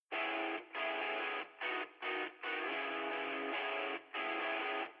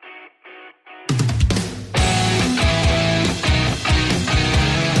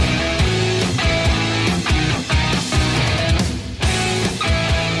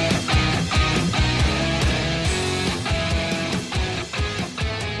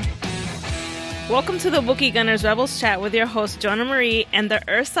Welcome to the Wookiee Gunners Rebels Chat with your host, Jonah Marie, and the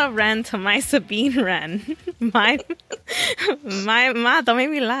Ursa Wren to my Sabine Wren. My, don't make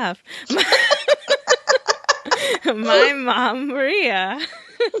me laugh. My mom, Maria.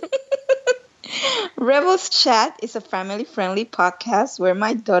 Rebels Chat is a family-friendly podcast where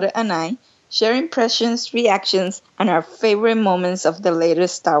my daughter and I share impressions, reactions, and our favorite moments of the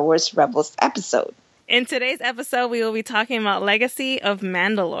latest Star Wars Rebels episode. In today's episode, we will be talking about Legacy of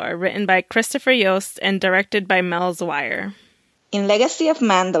Mandalore, written by Christopher Yost and directed by Mel Zwyer. In Legacy of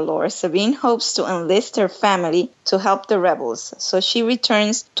Mandalore, Sabine hopes to enlist her family to help the rebels, so she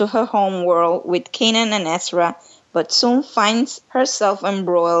returns to her home world with Kanan and Ezra, but soon finds herself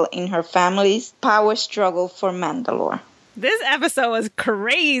embroiled in her family's power struggle for Mandalore. This episode was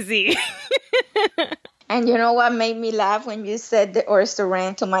crazy. And you know what made me laugh when you said the Ursa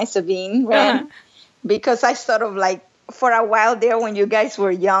Wren to my Sabine Wren? Uh-huh. Because I sort of like, for a while there when you guys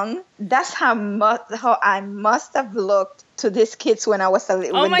were young, that's how I must have looked to these kids when I was when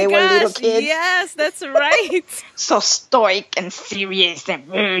they were little kids. Yes, that's right. So stoic and serious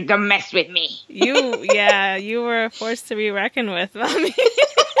and don't mess with me. You were a force to be reckoned with, Mommy.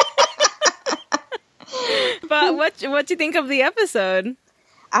 But what do you think of the episode?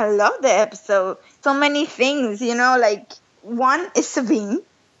 I love the episode. So many things, like one is Sabine.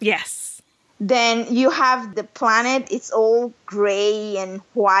 Yes. Then you have the planet, it's all gray and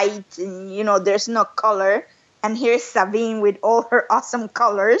white and, there's no color. And here's Sabine with all her awesome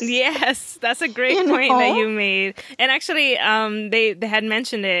colors. Yes, that's a great point that you made. And actually, they had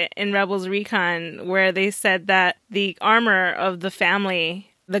mentioned it in Rebels Recon where they said that the armor of the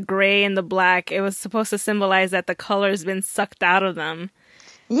family, the gray and the black, it was supposed to symbolize that the color's been sucked out of them.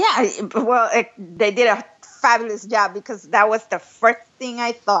 Yeah, well, they did a fabulous job because that was the first thing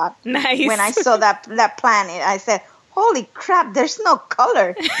I thought. Nice. When I saw that planet. I said, holy crap, there's no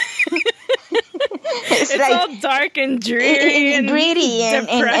color. It's like, all dark and dreary and gritty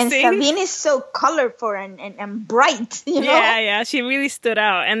depressing. And Sabine is so colorful and bright, Yeah, she really stood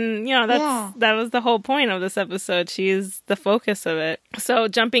out. And, that was the whole point of this episode. She's the focus of it. So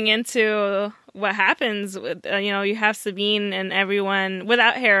jumping into what happens with, you have Sabine and everyone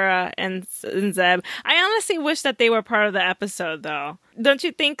without Hera and Zeb. I honestly wish that they were part of the episode, though. Don't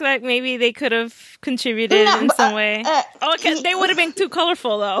you think that maybe they could have contributed in some way? They would have been too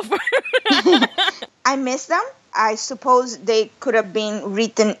colorful, though. I miss them. I suppose they could have been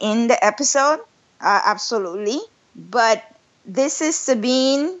written in the episode. Absolutely. But this is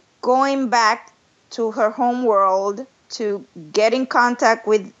Sabine going back to her home world to get in contact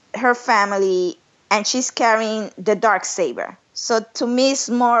with her family, and she's carrying the Darksaber. So to me, it's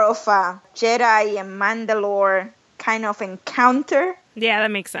more of a Jedi and Mandalore kind of encounter. Yeah,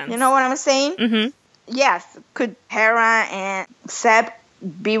 that makes sense. You know what I'm saying? Mm-hmm. Yes. Could Hera and Zeb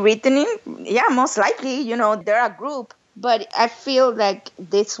be written in? Yeah, most likely. They're a group. But I feel like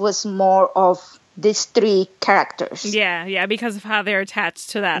this was more of these three characters. Yeah, because of how they're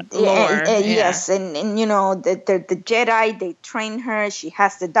attached to that lore. Yes, and the Jedi, they train her. She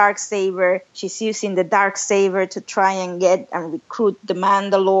has the Darksaber. She's using the Darksaber to try and get and recruit the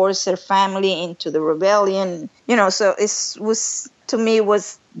Mandalores, her family, into the rebellion. So it was, to me,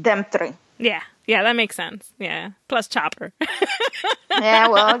 was them three. Yeah, that makes sense. Yeah, plus Chopper. Yeah,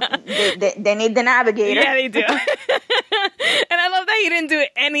 well, they need the navigator. Yeah, they do. And I love that he didn't do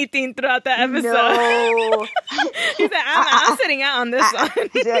anything throughout the episode. No. He said, I'm sitting out on this one.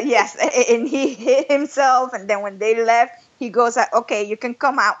 Yes, and he hit himself, and then when they left, he goes, okay, you can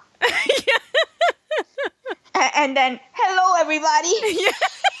come out. Yeah. And then, hello, everybody. Yeah.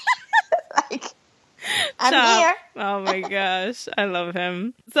 I'm here. Oh my gosh, I love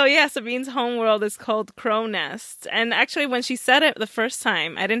him. So yeah, Sabine's homeworld is called Crow Nest. And actually when she said it the first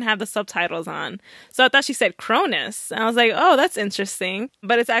time, I didn't have the subtitles on. So I thought she said Cronus. And I was like, oh, that's interesting.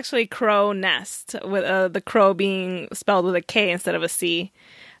 But it's actually Crow Nest, with the crow being spelled with a K instead of a C.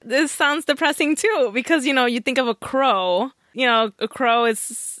 This sounds depressing too, because, you think of a crow. A crow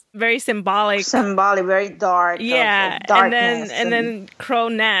is very symbolic, very dark. Yeah, of darkness, and then Crow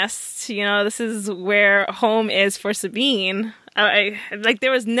Nest. This is where home is for Sabine.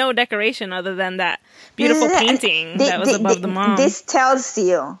 There was no decoration other than that beautiful painting that was above the mom. This tells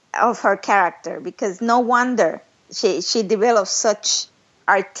you of her character, because no wonder she developed such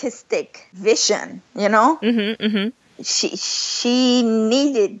artistic vision. Mm-hmm, mm-hmm. She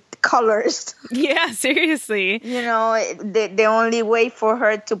needed colors. Yeah, seriously. The only way for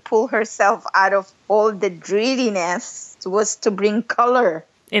her to pull herself out of all the dreariness was to bring color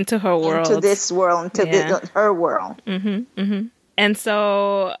into her world, into this world, into her world. Mm-hmm, mm-hmm. And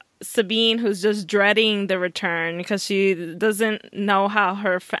so Sabine, who's just dreading the return because she doesn't know how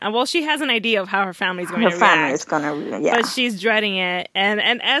she has an idea of how her family's going to react. Her family is going to, yeah. But she's dreading it.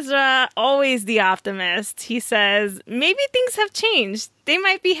 And Ezra, always the optimist, he says, maybe things have changed. They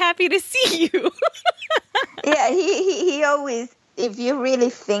might be happy to see you. Yeah, he always, if you really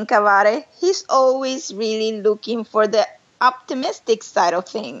think about it, he's always really looking for the optimistic side of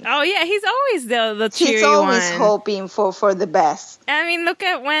things. Oh yeah, he's always the cheery He's always hoping for the best. I mean, look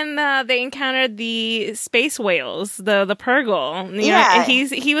at when they encountered the space whales, the Purrgil. Yeah,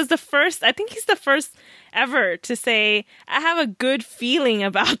 he was the first. I think he's the first ever to say, I have a good feeling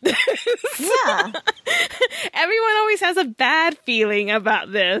about this. Yeah. Everyone always has a bad feeling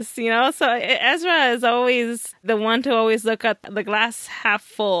about this, So Ezra is always the one to always look at the glass half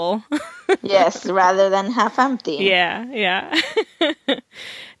full. Yes, rather than half empty. Yeah.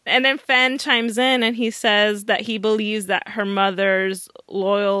 And then Fen chimes in and he says that he believes that her mother's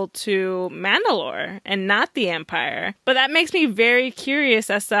loyal to Mandalore and not the Empire. But that makes me very curious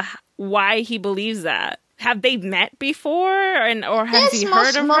as to why he believes that. Have they met before, or has he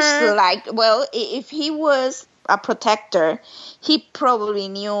heard of her? Well, if he was a protector, he probably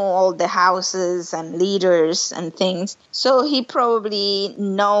knew all the houses and leaders and things. So he probably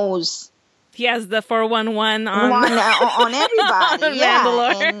knows. He has the 411 on everybody.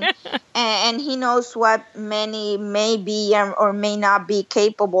 On Mandalore. And he knows what many may be or may not be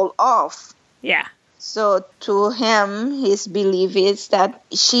capable of. Yeah. So to him, his belief is that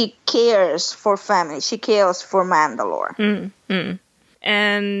she cares for family. She cares for Mandalore. Mm-hmm.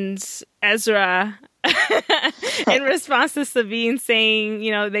 And Ezra, in response to Sabine saying,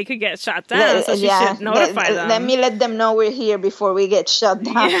 they could get shot down, so she should notify them. Let them know we're here before we get shut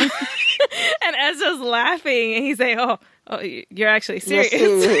down. Yeah. And Ezra's laughing, and he's like, oh, you're actually serious.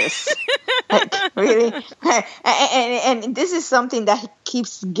 You're serious. Really? And this is something that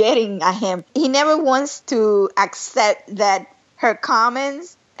keeps getting at him. He never wants to accept that her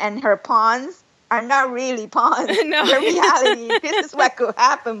comments and her pawns are not really pawns. No. They're reality. This is what could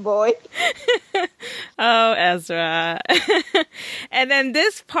happen, boy. Oh, Ezra. And then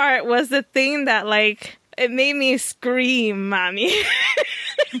this part was the thing that, it made me scream, Mommy.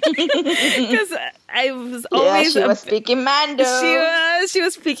 Because I was always... Yeah, she was speaking Mando. She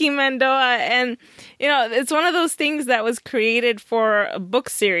was speaking Mandoa. And, it's one of those things that was created for a book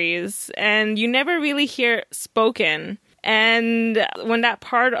series. And you never really hear spoken. And when that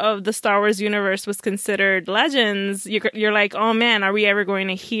part of the Star Wars universe was considered Legends, you're like, oh man, are we ever going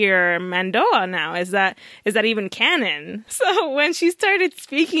to hear Mandoa now? Is that even canon? So when she started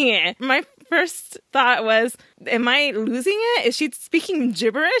speaking it, my first thought was, am I losing it? Is she speaking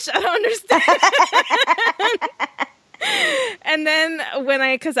gibberish? I don't understand. And then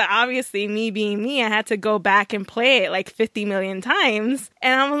because obviously me being me, I had to go back and play it 50 million times.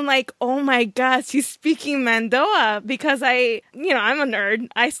 And I'm like, oh my God, she's speaking Mandoa because I'm a nerd.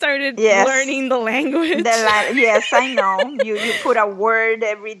 I started learning the language. Yes, I know. You put a word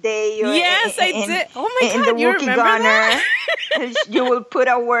every day. Yes, I did. Oh my God, you remember that? You will put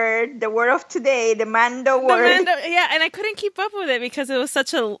a word, the word of today, the Mando word. Yeah, and I couldn't keep up with it because it was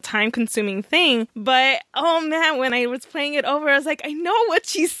such a time-consuming thing. But, oh man, when I was playing it over, I was like, I know what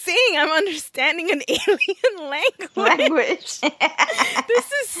she's saying. I'm understanding an alien language.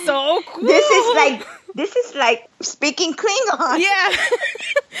 This is so cool. This is like speaking Klingon. Yeah.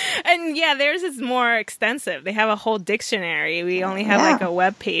 And yeah, theirs is more extensive. They have a whole dictionary. We only have a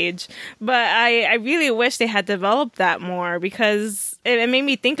web page. But I really wish they had developed that more because it made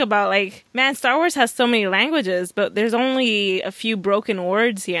me think about man, Star Wars has so many languages, but there's only a few broken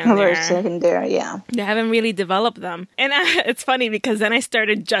words here and there. Yeah. They haven't really developed them. And it's funny because then I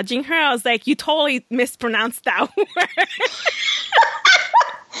started judging her. I was like, you totally mispronounced that word.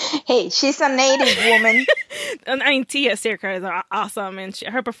 Hey, she's a native woman. I mean, Tia Sirka is awesome, and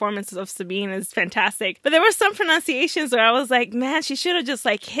her performance of Sabine is fantastic. But there were some pronunciations where I was like, man, she should have just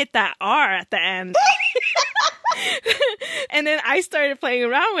hit that R at the end. And then I started playing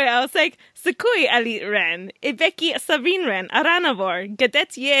around with it. I was like, Sukui alit ren, ibeki Sabine ren, aranavor,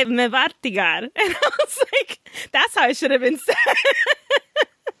 gadet ye mevartigar. And I was like, that's how it should have been said.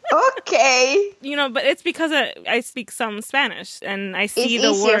 Okay. But it's because I speak some Spanish and I see it's the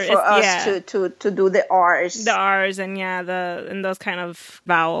easier word. for us to do the R's. The R's and and those kind of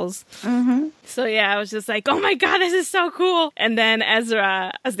vowels. Mm-hmm. So yeah, I was just like, oh my God, this is so cool. And then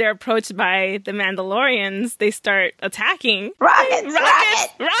Ezra, as they're approached by the Mandalorians, they start attacking. Rockets!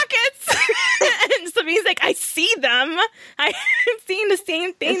 And Sabine's like, I see them. I'm seeing the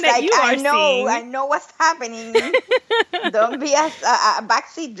same thing that you are seeing. I know what's happening. Don't be a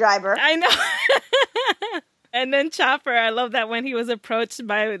backseat driver. I know. And then Chopper, I love that when he was approached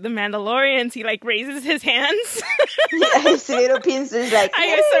by the Mandalorians, he like raises his hands. Yeah, his little pincers like,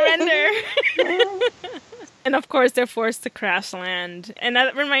 I surrender. And of course, they're forced to crash land. And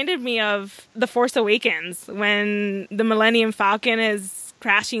that reminded me of The Force Awakens, when the Millennium Falcon is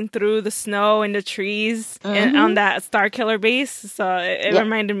crashing through the snow and the trees on that Starkiller base. So it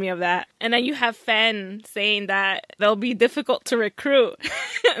reminded me of that. And then you have Fenn saying that they'll be difficult to recruit,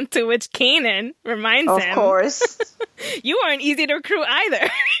 to which Kanan reminds him, of course, you weren't easy to recruit either.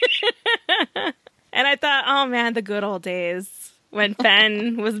 And I thought, oh man, the good old days. When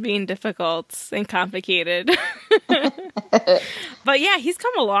Fenn was being difficult and complicated. But yeah, he's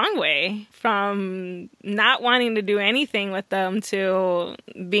come a long way from not wanting to do anything with them to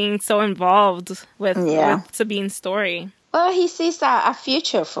being so involved with Sabine's story. Well, he sees a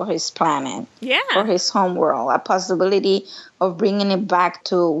future for his planet. Yeah. For his homeworld. A possibility of bringing it back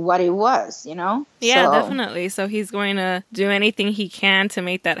to what it was, you know? Yeah, definitely. So he's going to do anything he can to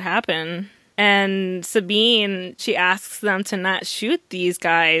make that happen. And Sabine, she asks them to not shoot these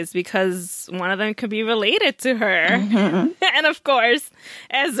guys because one of them could be related to her. Mm-hmm. And of course,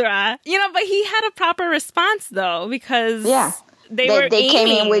 Ezra. But he had a proper response, though, because they came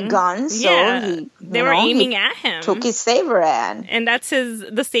in with guns. So they were aiming at him. Took his saber at. And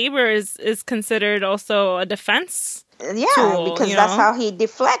the saber is considered also a defense. Yeah, tool, because that's how he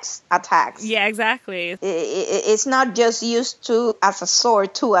deflects attacks. Yeah, exactly. It's not just used as a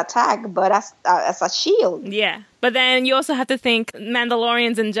sword to attack, but as a shield. Yeah. But then you also have to think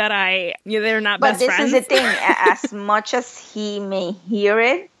Mandalorians and Jedi, they're not best friends. But this is the thing. As much as he may hear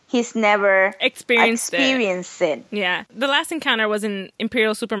it, he's never experienced it. Yeah. The last encounter was in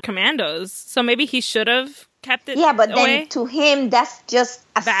Imperial Super Commandos, so maybe he should have kept it but away. Then to him, that's just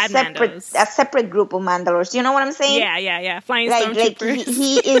a separate group of Mandalorians. You know what I'm saying? Yeah. Flying stormtroopers.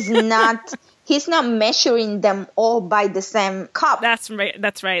 He is not. He's not measuring them all by the same cup. That's right.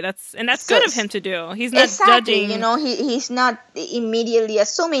 That's good of him to do. He's not judging. He's not immediately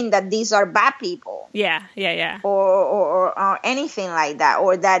assuming that these are bad people. Yeah. Or anything like that,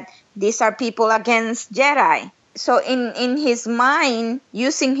 or that these are people against Jedi. So in his mind,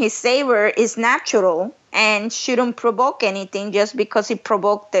 using his saber is natural and shouldn't provoke anything just because he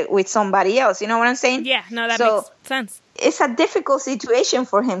provoked it with somebody else. You know what I'm saying? Yeah, no, that makes sense. It's a difficult situation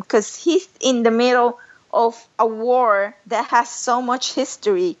for him because he's in the middle of a war that has so much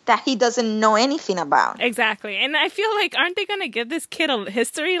history that he doesn't know anything about. Exactly. And I feel like, aren't they going to give this kid a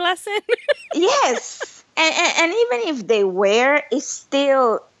history lesson? Yes. And even if they were, it's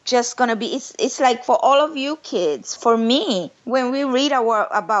still just gonna be, it's like for all of you kids, for me, when we read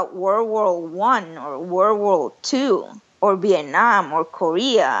about World War I or World War II or Vietnam or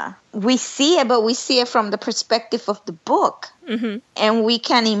Korea, we see it, but we see it from the perspective of the book. Mm-hmm. And we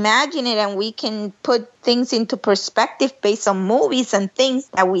can imagine it and we can put things into perspective based on movies and things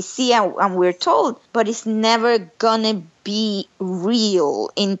that we see and we're told, but it's never gonna be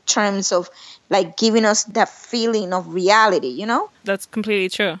real in terms of like giving us that feeling of reality, you know? That's completely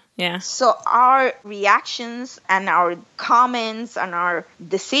true. Yeah. So our reactions and our comments and our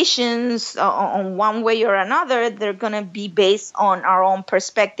decisions on one way or another, they're going to be based on our own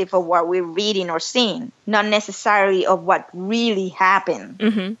perspective of what we're reading or seeing, not necessarily of what really happened.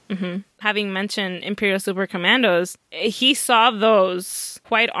 Mm-hmm, mm-hmm. Having mentioned Imperial Super Commandos, he saw those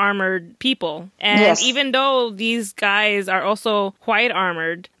white armored people. And even though these guys are also white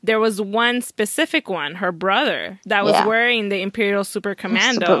armored, there was one specific one, her brother, that was wearing the Imperial Super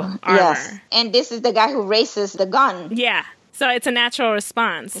Commando armor. Yes. And this is the guy who raises the gun. Yeah. So it's a natural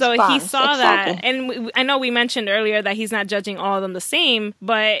response. So he saw that. And I know we mentioned earlier that he's not judging all of them the same,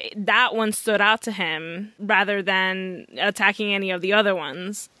 but that one stood out to him rather than attacking any of the other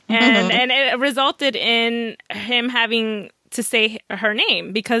ones. And it resulted in him having to say her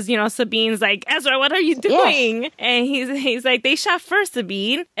name because, Sabine's like, Ezra, what are you doing? Yes. And he's like, they shot first,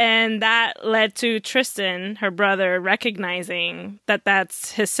 Sabine. And that led to Tristan, her brother, recognizing that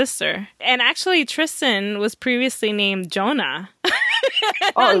that's his sister. And actually, Tristan was previously named Jonah.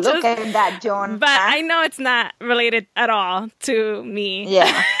 Oh, look at that, Jonah. But I know it's not related at all to me.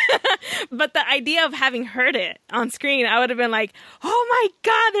 Yeah. But the idea of having heard it on screen, I would have been like, oh my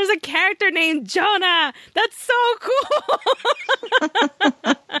God, there's a character named Jonah. That's so cool.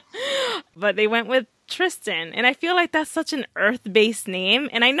 But they went with Tristan. And I feel like that's such an Earth-based name.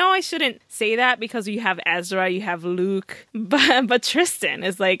 And I know I shouldn't say that because you have Ezra, you have Luke. But Tristan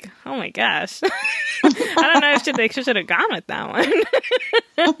is like, oh my gosh. I don't know if they should have gone with that one.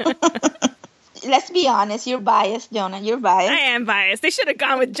 Let's be honest, you're biased, Jonah. You're biased. I am biased. They should have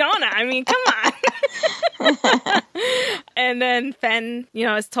gone with Jonah. I mean, come on. And then Fenn,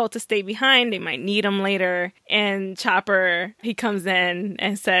 is told to stay behind. They might need him later. And Chopper, he comes in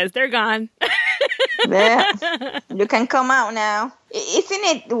and says, they're gone. Yeah. You can come out now. Isn't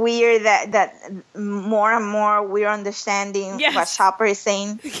it weird that more and more we're understanding what Chopper is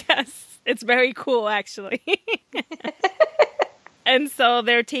saying? Yes. It's very cool, actually. And so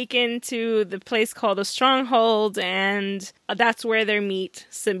they're taken to the place called the Stronghold, and that's where they meet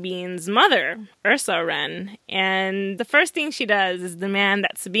Sabine's mother, Ursa Wren. And the first thing she does is demand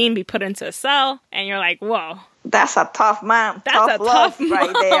that Sabine be put into a cell, and you're like, whoa. That's a tough mom. That's tough love mom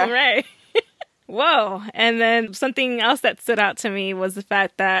right there. Right. Whoa. And then something else that stood out to me was the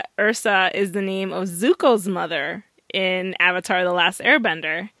fact that Ursa is the name of Zuko's mother in Avatar: The Last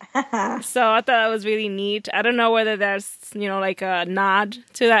Airbender. So I thought that was really neat. I don't know whether that's, like a nod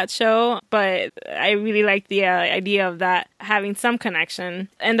to that show, but I really like the idea of that having some connection.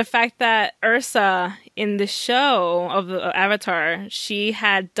 And the fact that Ursa in the show of the Avatar, she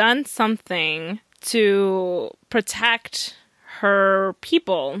had done something to protect her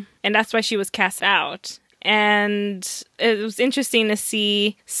people, and that's why she was cast out. And it was interesting to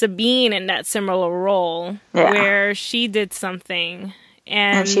see Sabine in that similar role where she did something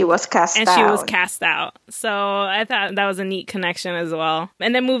and she was cast out. So I thought that was a neat connection as well.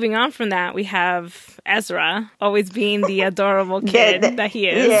 And then moving on from that, we have Ezra always being the adorable kid that he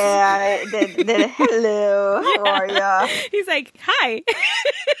is. Yeah, hello, how are ya? He's like, hi.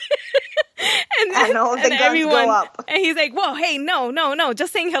 And all the guns go up. And he's like, whoa, hey, no,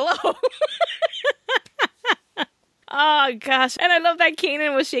 just saying hello. Oh, gosh. And I love that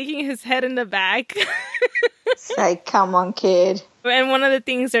Kanan was shaking his head in the back. It's like, come on, kid. And one of the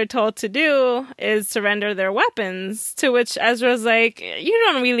things they're told to do is surrender their weapons, to which Ezra's like, you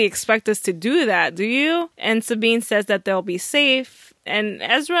don't really expect us to do that, do you? And Sabine says that they'll be safe. And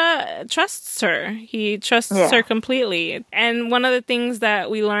Ezra trusts her. He trusts her completely. And one of the things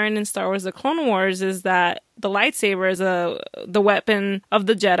that we learned in Star Wars: The Clone Wars is that the lightsaber is the weapon of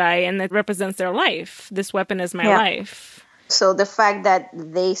the Jedi, and it represents their life. This weapon is my life. So the fact that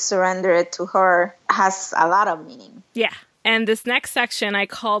they surrender it to her has a lot of meaning. Yeah. And this next section I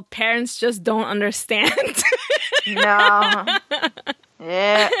called Parents Just Don't Understand. No.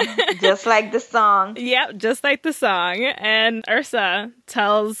 Yeah, just like the song. Yep, just like the song. And Ursa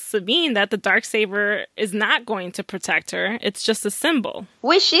tells Sabine that the Darksaber is not going to protect her. It's just a symbol.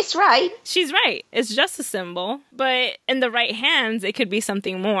 Which she's right. She's right. It's just a symbol. But in the right hands, it could be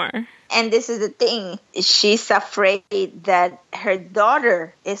something more. And this is the thing. She's afraid that her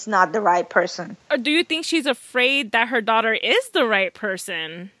daughter is not the right person. Or do you think she's afraid that her daughter is the right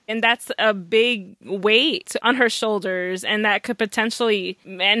person? And that's a big weight on her shoulders, and that could potentially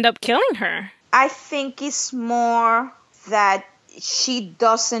end up killing her. I think it's more that she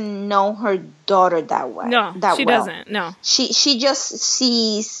doesn't know her daughter that well. No, she doesn't. No. She just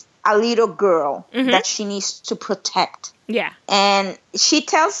sees a little girl that she needs to protect. Yeah. And she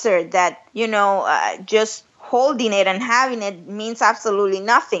tells her that, just holding it and having it means absolutely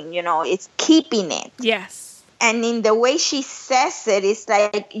nothing. It's keeping it. Yes. And in the way she says it, it's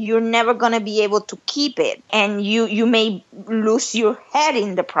like you're never going to be able to keep it. And you may lose your head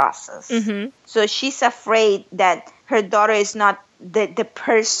in the process. Mm-hmm. So she's afraid that her daughter is not the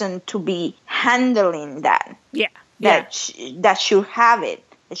person to be handling that. Yeah. That she'll have it.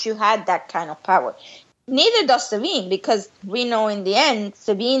 That she'll have that kind of power. Neither does Sabine, because we know in the end,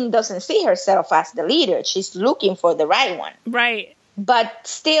 Sabine doesn't see herself as the leader. She's looking for the right one. Right. But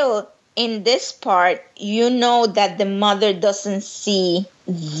still, in this part, that the mother doesn't see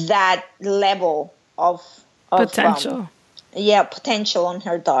that level of potential. Potential on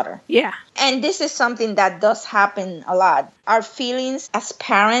her daughter. Yeah. And this is something that does happen a lot. Our feelings as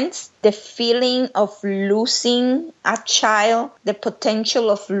parents, the feeling of losing a child, the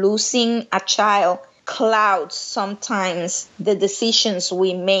potential of losing a child clouds sometimes the decisions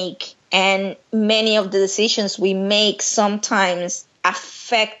we make. And many of the decisions we make sometimes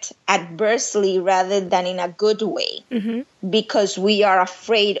affect adversely rather than in a good way, because we are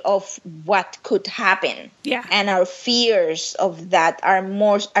afraid of what could happen. Yeah. And our fears of that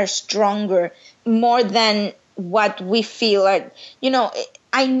are stronger more than what we feel are.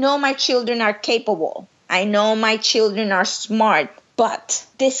 I know my children are capable. I know my children are smart, but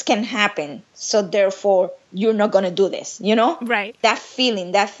this can happen. So therefore, you're not going to do this, Right. That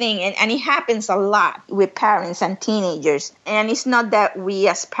feeling, that thing. And it happens a lot with parents and teenagers. And it's not that we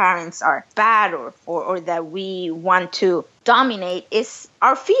as parents are bad or that we want to dominate. It's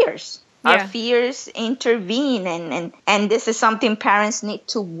our fears. Our Yeah. fears intervene, and this is something parents need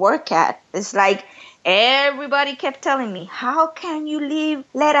to work at. It's like everybody kept telling me, how can you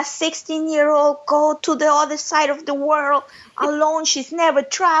let a 16-year-old go to the other side of the world alone? She's never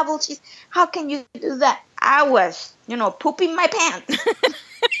traveled. How can you do that? I was, pooping my pants.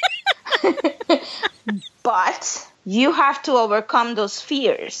 But you have to overcome those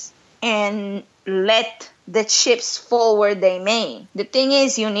fears and let the chips fall where they may. The thing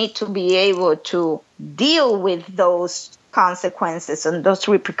is, you need to be able to deal with those consequences and those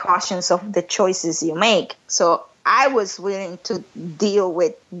repercussions of the choices you make. So I was willing to deal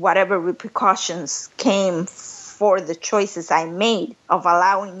with whatever repercussions came for the choices I made of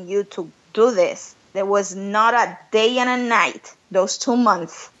allowing you to do this. There was not a day and a night, those 2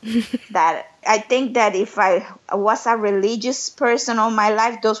 months, that I think that if I was a religious person all my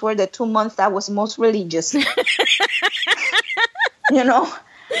life, those were the 2 months I was most religious.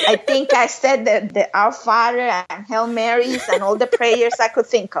 I think I said the Our Father and Hail Marys and all the prayers I could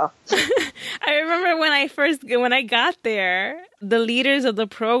think of. I remember when I got there, the leaders of the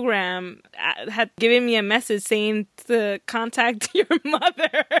program had given me a message saying to contact your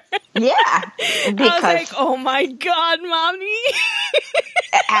mother. Yeah. Because, I was like, oh my God, Mommy.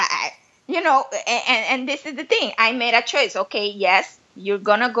 and this is the thing. I made a choice. Okay, yes, you're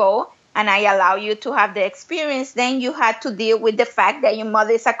going to go. And I allow you to have the experience. Then you had to deal with the fact that your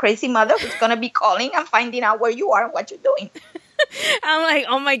mother is a crazy mother who's going to be calling and finding out where you are and what you're doing. I'm like,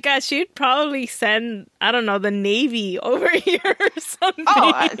 oh my God, she'd probably send, I don't know, the Navy over here or something.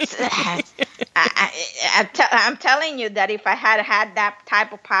 Oh, I'm telling you that if I had that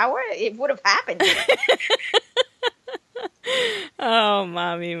type of power, it would have happened. Oh,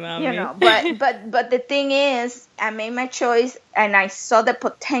 mommy. But the thing is, I made my choice and I saw the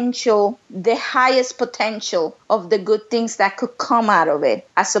potential, the highest potential of the good things that could come out of it,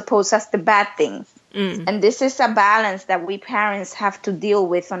 as opposed as the bad things. And this is a balance that we parents have to deal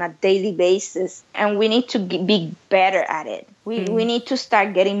with on a daily basis. And we need to be better at it. We need to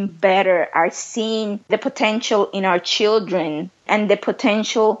start getting better at seeing the potential in our children and the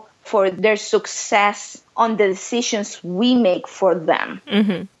potential for their success on the decisions we make for them.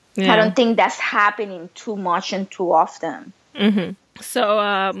 Mm-hmm. Yeah. I don't think that's happening too much and too often. Mm-hmm.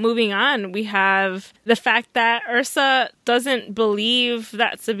 So moving on, we have the fact that Ursa doesn't believe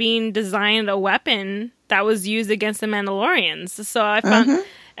that Sabine designed a weapon that was used against the Mandalorians. So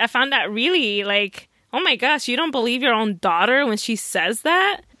I found that really like, oh my gosh, you don't believe your own daughter when she says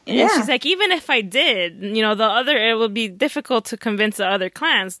that? And she's like, even if I did, it would be difficult to convince the other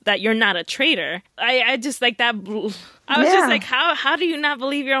clans that you're not a traitor. I just like that. I was just like, how do you not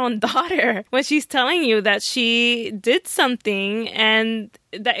believe your own daughter when she's telling you that she did something and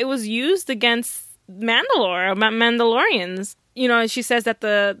that it was used against Mandalorians? She says that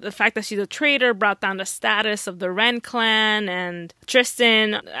the fact that she's a traitor brought down the status of the Wren clan, and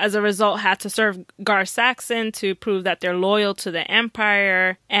Tristan, as a result, had to serve Gar Saxon to prove that they're loyal to the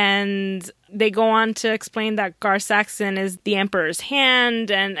Empire. And they go on to explain that Gar Saxon is the Emperor's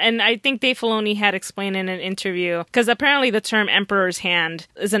hand, and I think Dave Filoni had explained in an interview, because apparently the term Emperor's hand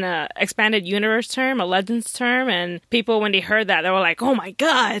is an expanded universe term, a Legends term, and people, when they heard that, they were like, oh my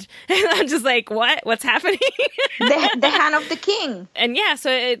God. And I'm just like, what's happening? the hand of the king. And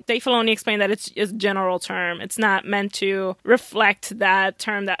so Dave Filoni explained that it's a general term. It's not meant to reflect that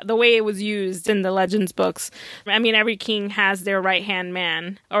term, that the way it was used in the Legends books. I mean, every king has their right-hand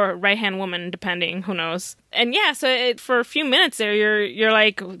man or right-hand woman, depending, who knows. And so for a few minutes there, you're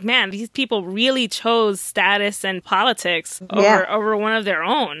like, man, these people really chose status and politics over one of their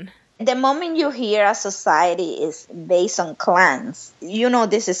own. The moment you hear a society is based on clans,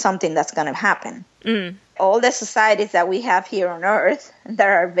 this is something that's going to happen. All the societies that we have here on Earth that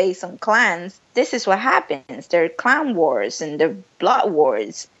are based on clans, this is what happens. There are clan wars and there are blood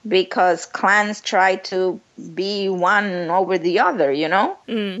wars because clans try to be one over the other,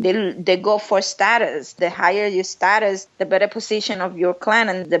 They go for status. The higher your status, the better position of your clan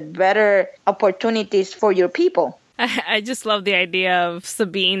and the better opportunities for your people. I just love the idea of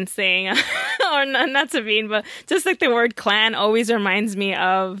Sabine saying, or not Sabine, but just like the word clan always reminds me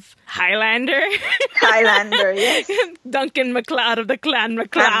of Highlander. Highlander, yes. Duncan MacLeod of the Clan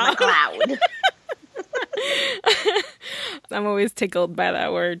MacLeod. I'm always tickled by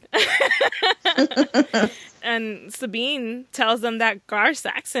that word. And Sabine tells them that Gar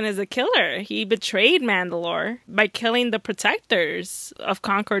Saxon is a killer. He betrayed Mandalore by killing the protectors of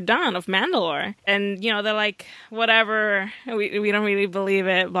Concord Dawn, of Mandalore. And, you know, they're like, whatever, we don't really believe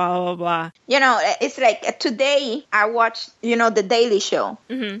it, blah, blah, blah. You know, it's like today I watched, you know, The Daily Show.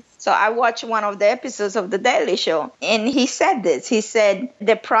 Mm-hmm. So I watched one of the episodes of The Daily Show, and he said this. He said,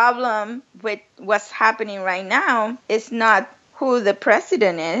 the problem with what's happening right now is not who the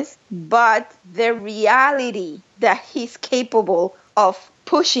president is, but the reality that he's capable of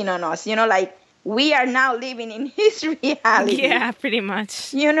pushing on us. You know, like, we are now living in his reality. Yeah, pretty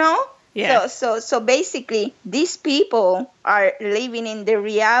much. You know? Yeah. So basically, these people are living in the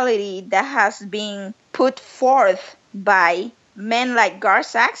reality that has been put forth by men like Gar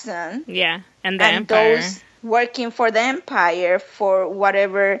Saxon. Yeah, and the Empire. Those working for the Empire for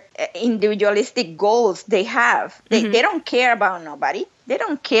whatever individualistic goals they have. They don't care about nobody. They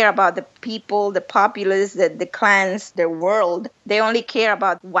don't care about the people, the populace, the clans, their world. They only care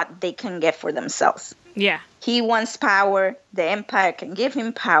about what they can get for themselves. Yeah. He wants power. The Empire can give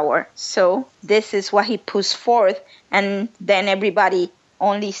him power. So this is what he puts forth. And then everybody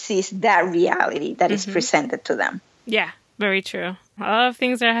only sees that reality that is presented to them. Yeah, very true. A lot of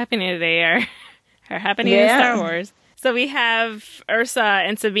things are happening today are happening in Star Wars. So we have Ursa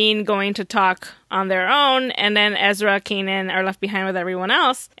and Sabine going to talk on their own, and then Ezra, Kanan are left behind with everyone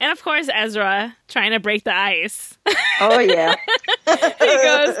else. And of course, Ezra trying to break the ice. Oh, yeah. He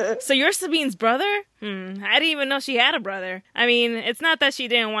goes, so you're Sabine's brother? I didn't even know she had a brother. I mean, it's not that she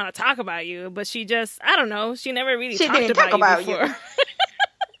didn't want to talk about you, but she just, I don't know, she never really talked about you before.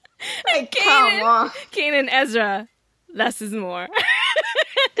 Like, come on. Kanan, Ezra, less is more.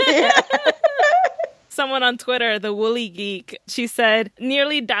 Yeah. Someone on Twitter, the Woolly Geek, she said,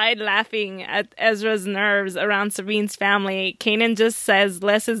 nearly died laughing at Ezra's nerves around Sabine's family. Kanan just says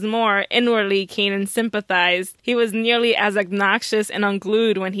less is more. Inwardly, Kanan sympathized. He was nearly as obnoxious and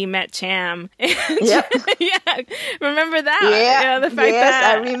unglued when he met Cham. Yep. Yeah, remember that? Yeah, the fact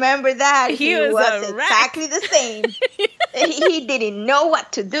that I remember that. He was exactly the same. He didn't know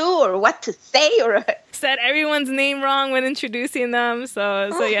what to do or what to say or... Said everyone's name wrong when introducing them.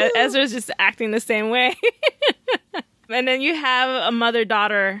 So yeah, Ezra's just acting the same way. And then you have a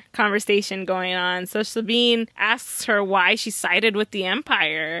mother-daughter conversation going on. So Sabine asks her why she sided with the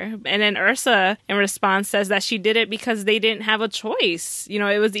Empire. And then Ursa, in response, says that she did it because they didn't have a choice. You know,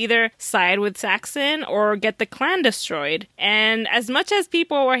 it was either side with Saxon or get the clan destroyed. And as much as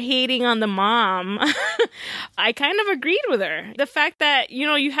people were hating on the mom, I kind of agreed with her. The fact that, you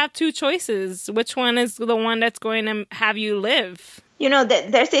know, you have two choices. Which one is the one that's going to have you live? You know,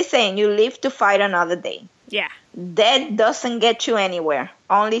 there's this saying, you live to fight another day. Yeah. Death doesn't get you anywhere.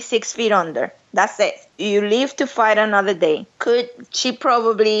 Only 6 feet under. That's it. You live to fight another day. Could she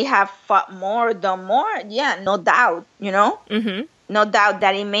probably have fought more, done more? Yeah, no doubt, you know? Mm-hmm. No doubt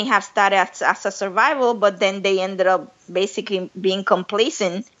that it may have started as a survival, but then they ended up basically being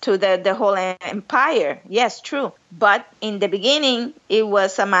complacent to the whole empire. Yes, true. But in the beginning, it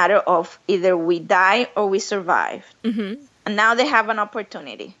was a matter of either we die or we survive. Mm-hmm. And now they have an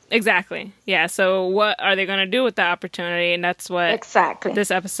opportunity. Exactly. Yeah. So what are they going to do with that opportunity? And that's what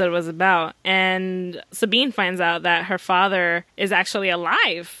this episode was about. And Sabine finds out that her father is actually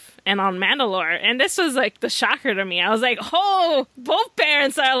alive and on Mandalore. And this was like the shocker to me. I was like, oh, both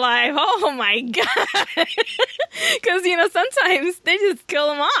parents are alive. Oh my God. Because, you know, sometimes they just kill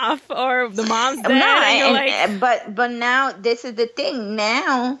them off or the mom's dead. But now this is the thing.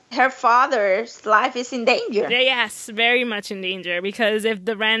 Now her father's life is in danger. Yes, very much in danger. Because if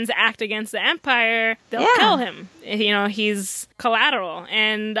the Wrens act against the Empire, they'll kill him. You know, he's collateral.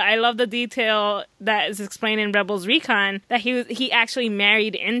 And I love the detail that is explained in Rebels Recon that he actually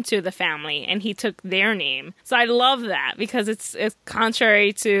married into the family and he took their name. So I love that because it's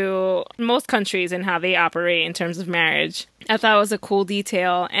contrary to most countries and how they operate in terms of marriage. I thought it was a cool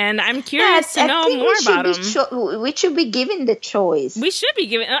detail, and I'm curious to know more about him. We should be given the choice. We should be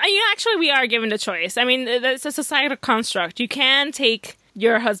given. Actually, we are given the choice. I mean, it's a societal construct. You can take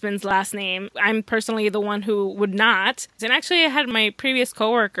your husband's last name. I'm personally the one who would not. And actually, I had my previous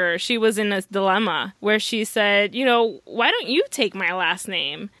coworker. She was in a dilemma where she said, you know, why don't you take my last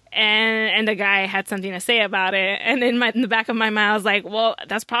name? And the guy had something to say about it. And in the back of my mind, I was like, well,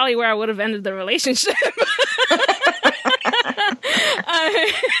 that's probably where I would have ended the relationship.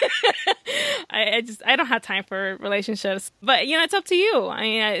 I don't have time for relationships. But, you know, it's up to you. I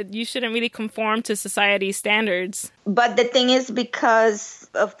mean, you shouldn't really conform to society's standards. But the thing is, because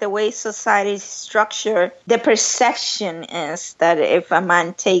of the way society is structured, the perception is that if a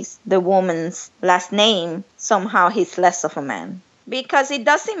man takes the woman's last name, somehow he's less of a man. Because it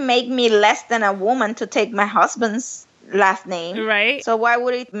doesn't make me less than a woman to take my husband's last name. Right. So why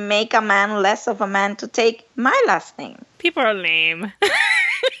would it make a man less of a man to take my last name? People are lame.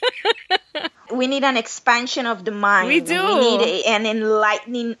 We need an expansion of the mind. We do. We need an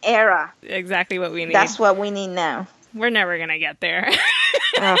enlightening era. Exactly what we need. That's what we need now. We're never going to get there.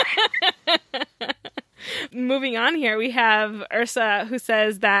 Moving on here, we have Ursa who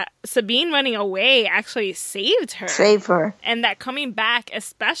says that Sabine running away actually saved her. Save her. And that coming back,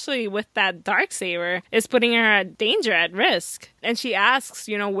 especially with that Darksaber, is putting her at danger, at risk. And she asks,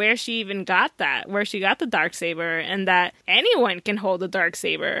 where she even got that, where she got the Darksaber, and that anyone can hold the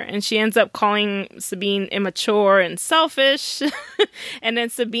Darksaber. And she ends up calling Sabine immature and selfish. And then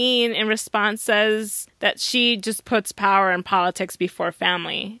Sabine, in response, says that she just puts power and politics before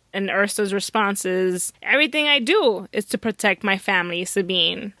family. And Ursa's response is, everything I do is to protect my family,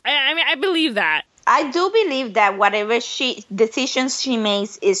 Sabine. I mean, I believe that. I do believe that whatever decisions she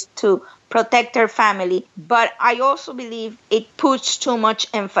makes is to protect her family, but I also believe it puts too much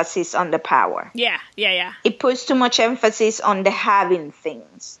emphasis on the power. Yeah. It puts too much emphasis on the having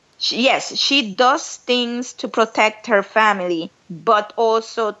things. She does things to protect her family, but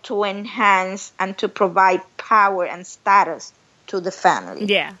also to enhance and to provide power and status to the family.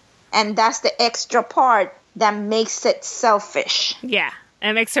 Yeah. And that's the extra part that makes it selfish. Yeah.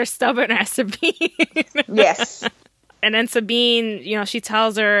 And makes her stubborn as Sabine. Yes. And then Sabine, she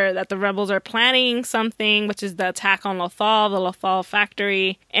tells her that the rebels are planning something, which is the attack on Lothal, the Lothal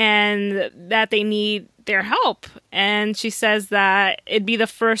factory, and that they need their help. And she says that it'd be the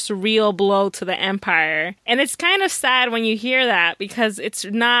first real blow to the Empire. And it's kind of sad when you hear that, because it's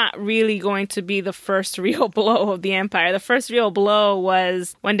not really going to be the first real blow of the Empire. The first real blow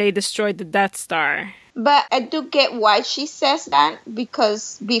was when they destroyed the Death Star. But I do get why she says that,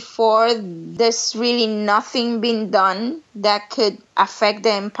 because before there's really nothing been done that could affect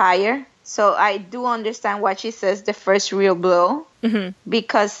the Empire. So I do understand why she says the first real blow. Mm-hmm.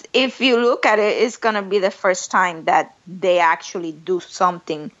 Because if you look at it, it's going to be the first time that they actually do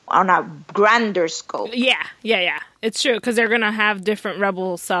something on a grander scope. Yeah. It's true, because they're going to have different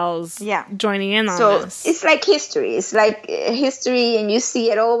rebel cells joining in on this. So it's like history. It's like history, and you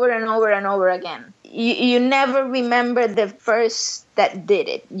see it over and over and over again. You never remember the first that did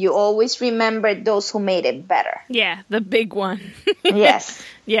it. You always remember those who made it better. Yeah, the big one. Yes.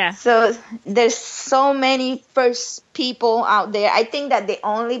 Yeah. So there's so many first people out there. I think that the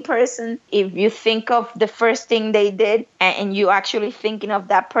only person, if you think of the first thing they did and you actually thinking of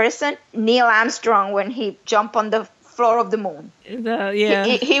that person, Neil Armstrong, when he jumped on the floor of the moon.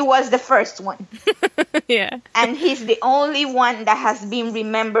 He was the first one. Yeah. And he's the only one that has been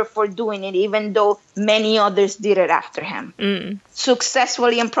remembered for doing it, even though many others did it after him.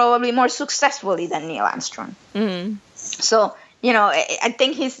 Successfully, and probably more successfully than Neil Armstrong. So, I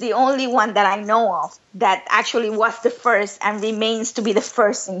think he's the only one that I know of that actually was the first and remains to be the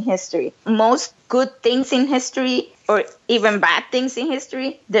first in history. Most good things in history, or even bad things in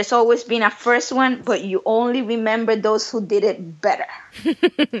history, there's always been a first one, but you only remember those who did it better.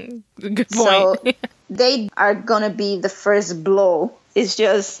 Good point. So they are going to be the first blow. It's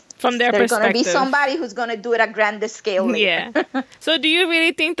just from their perspective. There's going to be somebody who's going to do it at grander scale later. Yeah. So do you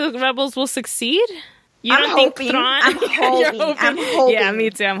really think the rebels will succeed? I'm hoping. I'm hoping. Yeah, me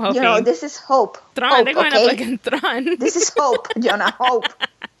too. I'm hoping. This is hope. Thrawn, they're going up against Thrawn. This is hope, Jonah. Hope.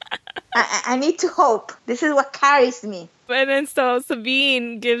 I need to hope. This is what carries me. And then so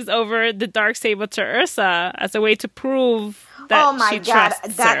Sabine gives over the Darksaber to Ursa as a way to prove that she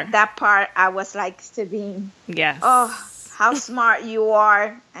trusts her. That part, I was like, Sabine. Yes. Oh, how smart you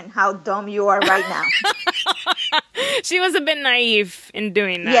are and how dumb you are right now. She was a bit naive in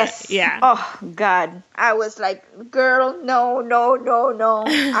doing that. Yes. Yeah. Oh, God. I was like, girl, no.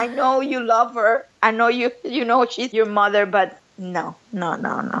 I know you love her. I know you know she's your mother, but no.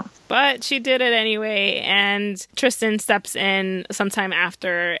 But she did it anyway, and Tristan steps in sometime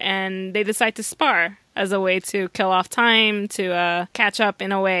after, and they decide to spar as a way to kill off time, to catch up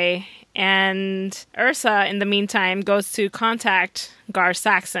in a way. And Ursa, in the meantime, goes to contact Gar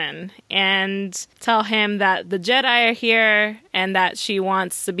Saxon and tell him that the Jedi are here and that she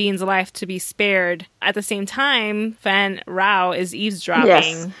wants Sabine's life to be spared. At the same time, Fen Rao is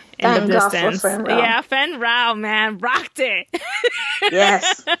eavesdropping in the distance. Yeah, Fen Rao, man, rocked it.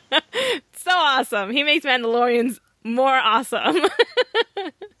 Yes. So awesome. He makes Mandalorians more awesome.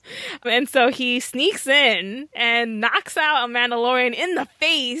 And so he sneaks in and knocks out a Mandalorian in the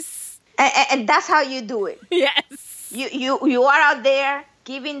face. And that's how you do it. Yes. You are out there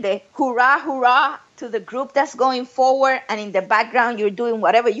giving the hurrah to the group that's going forward, and in the background you're doing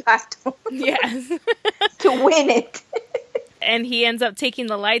whatever you have to. Yes. To win it. And he ends up taking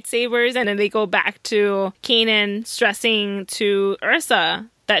the lightsabers, and then they go back to Kanan stressing to Ursa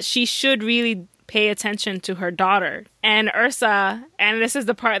that she should really pay attention to her daughter. And Ursa, and this is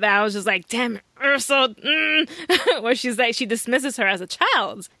the part that I was just like, damn it, Ursa, where she's like, she dismisses her as a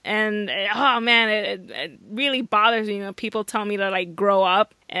child. And oh man, it really bothers me when people tell me to like grow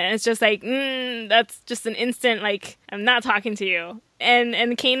up. And it's just like, that's just an instant, like, I'm not talking to you. And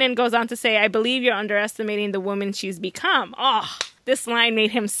Kanan goes on to say, I believe you're underestimating the woman she's become. Oh, this line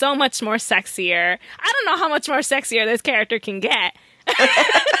made him so much more sexier. I don't know how much more sexier this character can get.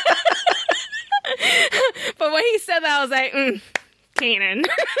 But when he said that, I was like, Kanan.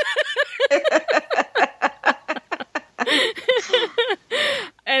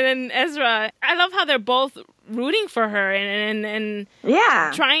 And then Ezra, I love how they're both rooting for her and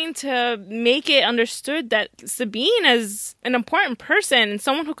trying to make it understood that Sabine is an important person and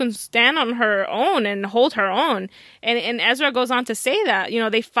someone who can stand on her own and hold her own. And Ezra goes on to say that, you know,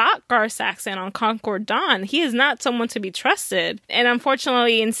 they fought Gar Saxon on Concord Dawn. He is not someone to be trusted. And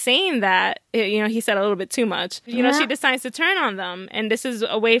unfortunately, in saying that, you know, he said a little bit too much. You know, she decides to turn on them. And this is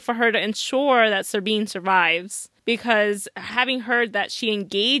a way for her to ensure that Sabine survives. Because having heard that she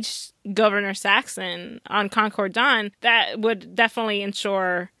engaged Governor Saxon on Concord Dawn, that would definitely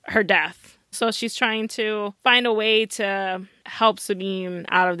ensure her death. So she's trying to find a way to help Sabine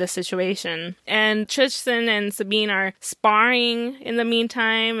out of this situation. And Tristan and Sabine are sparring in the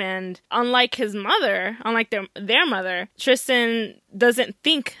meantime. And unlike his mother, unlike their mother, Tristan doesn't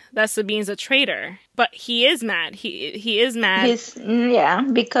think that Sabine's a traitor. But he is mad. He is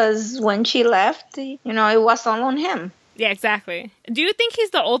mad. Because when she left, you know, it was all on him. Yeah, exactly. Do you think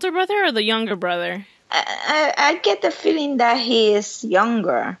he's the older brother or the younger brother? I get the feeling that he is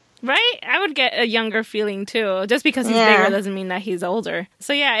younger. Right? I would get a younger feeling, too. Just because he's bigger doesn't mean that he's older.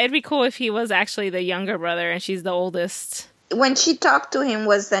 So, yeah, it'd be cool if he was actually the younger brother and she's the oldest. When she talked to him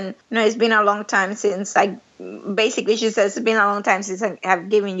it's been a long time since basically she says, it's been a long time since I have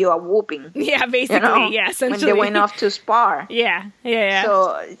given you a whooping. Yeah, basically, you know, yeah, essentially. When they went off to spar. Yeah.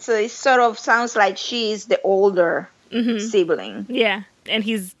 So it sort of sounds like she's the older sibling. Yeah. And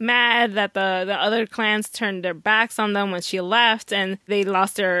he's mad that the other clans turned their backs on them when she left, and they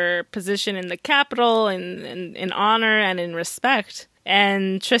lost their position in the capital in honor and in respect.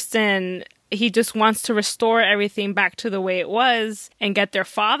 And Tristan, he just wants to restore everything back to the way it was and get their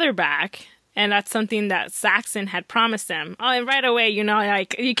father back. And that's something that Saxon had promised him. Oh, and right away, you know,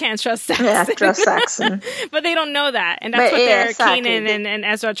 like, you can't trust Saxon. Yeah, trust Saxon. But they don't know that. And that's Kanan and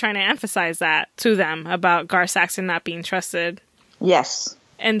Ezra trying to emphasize that to them about Gar Saxon not being trusted. Yes.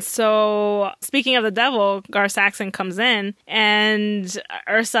 And so, speaking of the devil, Gar Saxon comes in, and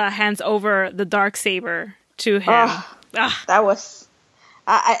Ursa hands over the Darksaber to him. That was...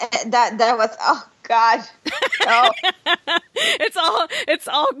 that was... Oh, God. Oh. It's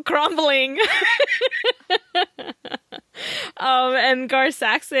all crumbling. And Gar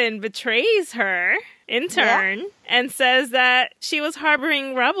Saxon betrays her in turn and says that she was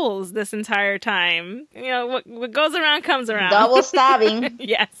harboring rebels this entire time. You know, what goes around comes around. Double stabbing.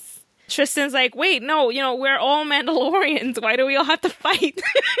 Yes. Tristan's like, wait, no, you know, we're all Mandalorians. Why do we all have to fight?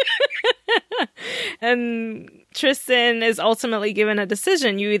 And Tristan is ultimately given a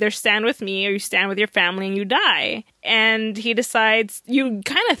decision. You either stand with me or you stand with your family and you die. And he decides, you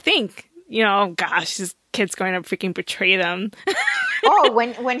kind of think, you know, gosh, this kid's going to freaking betray them.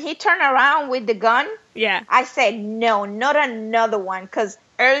 When he turned around with the gun, I said, no, not another one. Because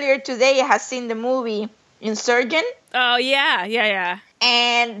earlier today I had seen the movie Insurgent. Oh, yeah.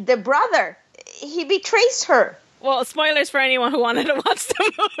 And the brother, he betrays her. Well, spoilers for anyone who wanted to watch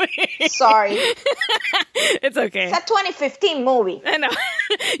the movie. Sorry. It's okay. It's a 2015 movie. I know.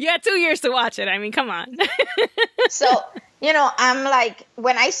 You had 2 years to watch it. I mean, come on. So, you know, I'm like,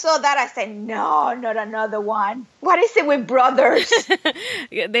 when I saw that, I said, no, not another one. What is it with brothers?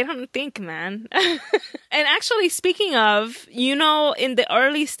 They don't think, man. And actually, speaking of, you know, in the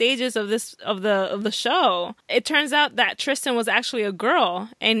early stages of the show, it turns out that Tristan was actually a girl,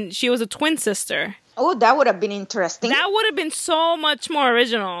 and she was a twin sister. Oh, that would have been interesting. That would have been so much more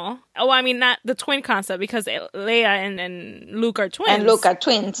original. Oh, I mean, not the twin concept, because Leia and Luke are twins. And Luke are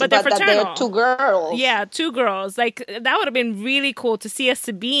twins, but they're fraternal. They're two girls. Yeah, two girls. Like, that would have been really cool to see a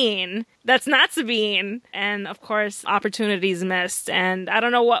Sabine that's not Sabine. And, of course, opportunities missed. And I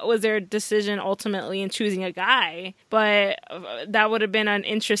don't know what was their decision ultimately in choosing a guy, but that would have been an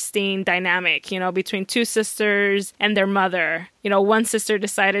interesting dynamic, you know, between two sisters and their mother. You know, one sister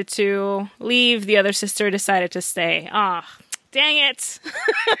decided to leave, the other sister decided to stay. Ah, oh, dang it.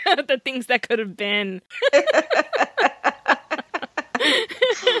 The things that could have been.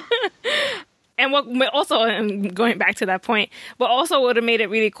 And what also, and going back to that point, what also would have made it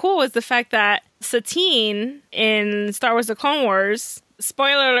really cool was the fact that Satine in Star Wars The Clone Wars,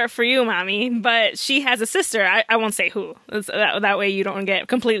 spoiler alert for you, Mommy, but she has a sister. I won't say who. That way you don't get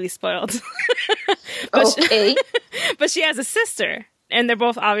completely spoiled. Okay. But she has a sister. And they're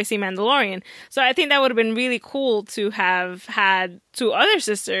both obviously Mandalorian. So I think that would have been really cool to have had two other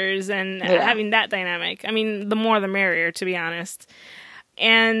sisters and having that dynamic. I mean, the more the merrier, to be honest.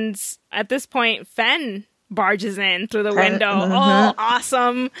 And at this point, Fen barges in through the window. All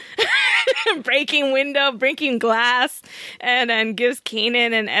awesome. Breaking window, breaking glass. And then gives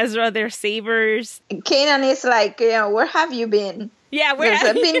Kanan and Ezra their sabers. Kanan is like, where have you been? Yeah,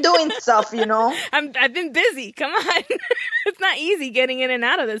 I've been doing stuff, I've been busy. Come on. It's not easy getting in and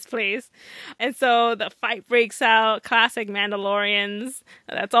out of this place. And so the fight breaks out. Classic Mandalorians.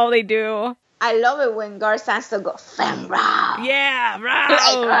 That's all they do. I love it when Gar Saxon goes, Fem Rao. Yeah,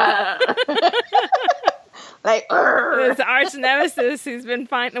 Rao. Like, his arch nemesis who's been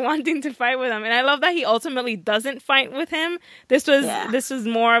wanting to fight with him. And I love that he ultimately doesn't fight with him. This was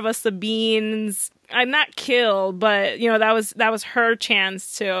more of a Sabine's, not kill, but that was her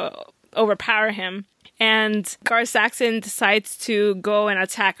chance to overpower him. And Gar Saxon decides to go and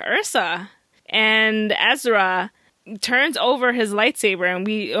attack Ursa. And Ezra turns over his lightsaber,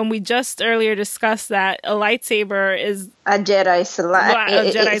 and we just earlier discussed that a lightsaber is a Jedi's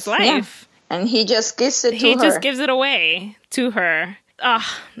life. Yeah. And he just gives it to her. He just gives it away to her.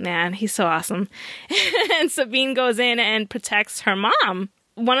 Oh, man, he's so awesome. And Sabine goes in and protects her mom.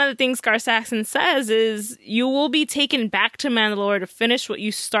 One of the things Gar Saxon says is, you will be taken back to Mandalore to finish what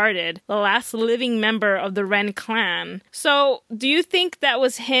you started, the last living member of the Wren clan. So, do you think that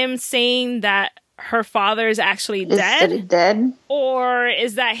was him saying that her father is actually dead? Or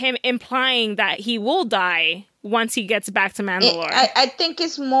is that him implying that he will die once he gets back to Mandalore? I think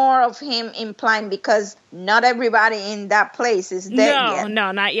it's more of him implying, because not everybody in that place is dead yet.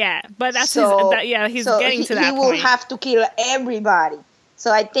 No, not yet. But that's he's getting to that point. He will have to kill everybody.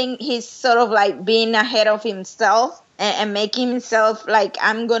 So I think he's sort of like being ahead of himself and making himself like,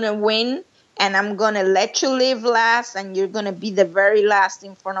 I'm going to win and I'm going to let you live last and you're going to be the very last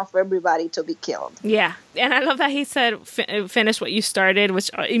in front of everybody to be killed. Yeah. And I love that he said, finish what you started,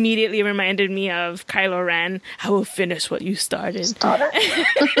 which immediately reminded me of Kylo Ren. I will finish what you started.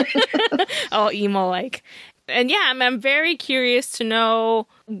 All emo-like. And yeah, I'm very curious to know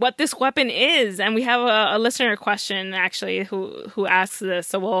what this weapon is. And we have a listener question, actually, who asks this.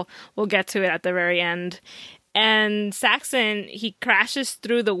 So we'll get to it at the very end. And Saxon, he crashes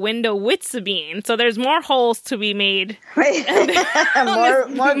through the window with Sabine. So there's more holes to be made. more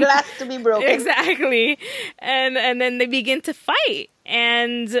glass to be broken. Exactly. And then they begin to fight.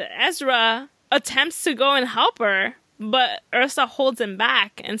 And Ezra attempts to go and help her. But Ursa holds him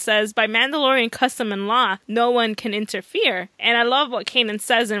back and says, by Mandalorian custom and law, no one can interfere. And I love what Kanan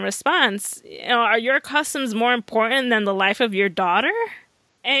says in response. Are your customs more important than the life of your daughter?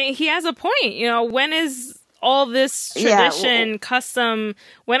 And he has a point. When is all this tradition, custom,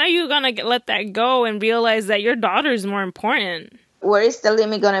 when are you going to let that go and realize that your daughter is more important? Where is the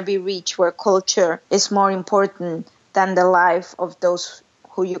limit going to be reached where culture is more important than the life of those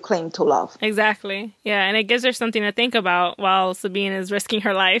who you claim to love? Exactly. Yeah, and it gives her something to think about while Sabine is risking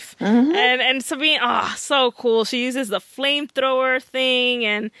her life. Mm-hmm. And Sabine, so cool. She uses the flamethrower thing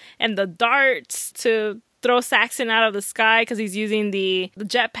and the darts to throw Saxon out of the sky because he's using the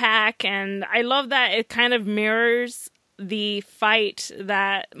jetpack. And I love that it kind of mirrors the fight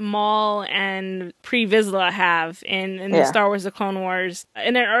that Maul and Pre Vizsla have in the Star Wars The Clone Wars.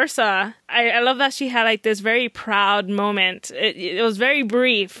 And then Ursa, I love that she had like this very proud moment. It was very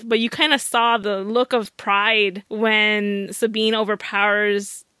brief, but you kind of saw the look of pride when Sabine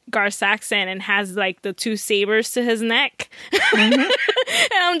overpowers Gar Saxon and has like the two sabers to his neck. Mm-hmm.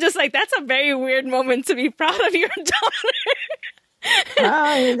 And I'm just like, that's a very weird moment to be proud of your daughter. But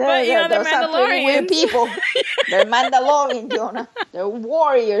they're Mandalorians. Weird people. They're Mandalorian, Jonah. They're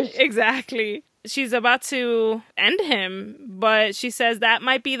warriors. Exactly. She's about to end him, but she says that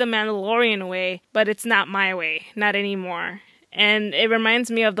might be the Mandalorian way, but it's not my way, not anymore. And it reminds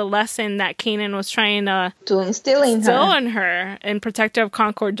me of the lesson that Kanan was trying to instill in her in Protector of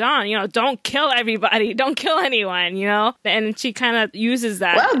Concord Dawn. Don't kill everybody. Don't kill anyone, And she kind of uses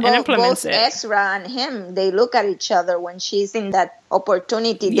that and implements it. Both Ezra and him, they look at each other when she's in that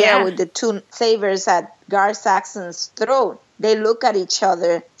opportunity there with the two sabers at Gar Saxon's throat. They look at each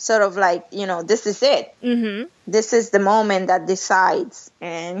other sort of like, this is it. Mm-hmm. This is the moment that decides.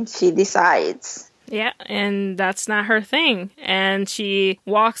 And she decides. Yeah, and that's not her thing. And she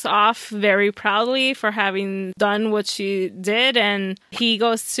walks off very proudly for having done what she did, and he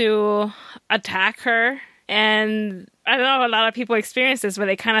goes to attack her. And I don't know, a lot of people experience this where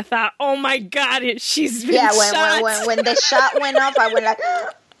they kind of thought, oh my God, she's been shot. When the shot went off, I went like,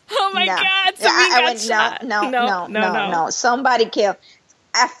 oh my God, Sabine got shot. No. Somebody killed.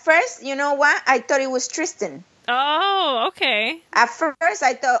 At first, you know what? I thought it was Tristan. Oh, okay. At first,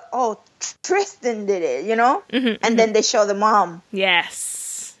 I thought, oh, Tristan did it, you know? And then they show the mom.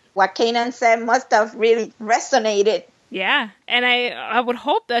 Yes. What Kanan said must have really resonated. Yeah, and I would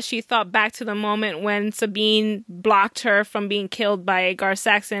hope that she thought back to the moment when Sabine blocked her from being killed by Gar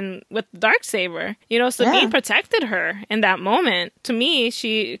Saxon with the Darksaber. You know, Sabine protected her in that moment. To me,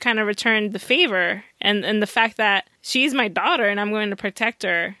 she kind of returned the favor, and the fact that she's my daughter and I'm going to protect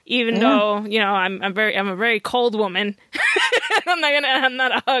her, even though, you know, I'm a very cold woman. I'm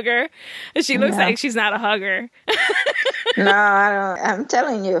not a hugger. She looks like she's not a hugger. No, I don't. I'm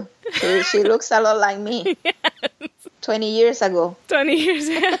telling you, she looks a lot like me. Yes. 20 years ago. 20 years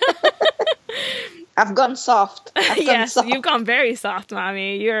ago. I've gone soft. Yes, you've gone very soft,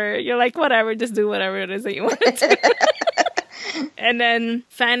 Mommy. You're like, whatever, just do whatever it is that you want to do. And then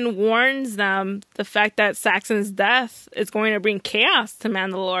Fen warns them the fact that Saxon's death is going to bring chaos to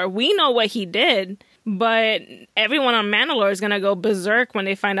Mandalore. We know what he did, but everyone on Mandalore is going to go berserk when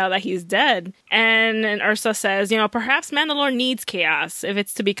they find out that he's dead. And Ursa says, you know, perhaps Mandalore needs chaos if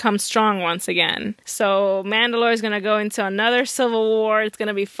it's to become strong once again. So Mandalore is going to go into another civil war. It's going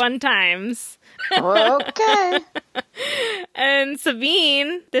to be fun times. Okay. And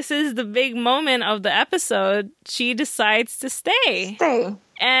Sabine, this is the big moment of the episode. She decides to stay.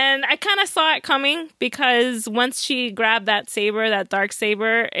 And I kind of saw it coming because once she grabbed that saber, that dark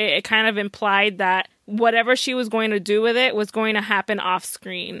saber, it kind of implied that whatever she was going to do with it was going to happen off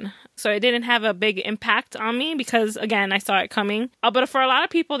screen. So it didn't have a big impact on me because, again, I saw it coming. But for a lot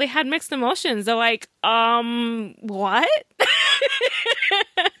of people, they had mixed emotions. They're like, what?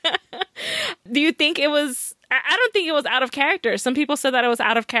 Do you think it was... I don't think it was out of character. Some people said that it was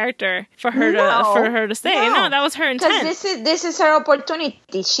out of character for her to stay. No, that was her intent. Because this is her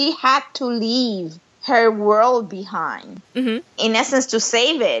opportunity. She had to leave her world behind, in essence, to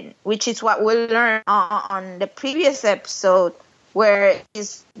save it, which is what we learned on the previous episode, where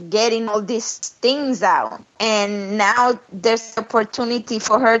she's getting all these things out. And now there's opportunity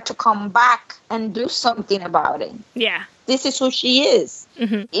for her to come back and do something about it. Yeah. This is who she is.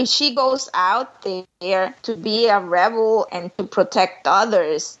 If she goes out there to be a rebel and to protect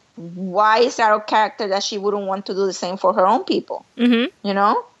others, why is that a character that she wouldn't want to do the same for her own people? You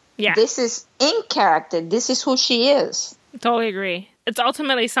know? Yeah. This is in character. This is who she is. Totally agree. It's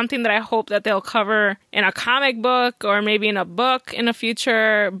ultimately something that I hope that they'll cover in a comic book or maybe in a book in the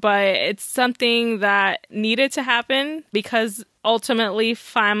future, but it's something that needed to happen because ultimately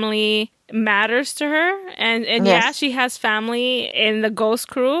family matters to her. And yes. Yeah, she has family in the Ghost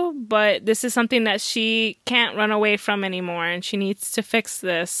Crew, but this is something that she can't run away from anymore, and she needs to fix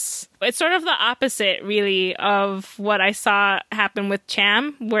this. It's sort of the opposite, really, of what I saw happen with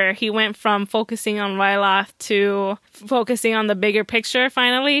Cham, where he went from focusing on Ryloth to focusing on the bigger picture,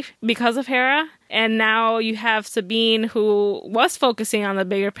 finally, because of Hera. And now you have Sabine, who was focusing on the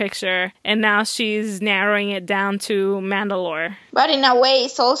bigger picture, and now she's narrowing it down to Mandalore. But in a way,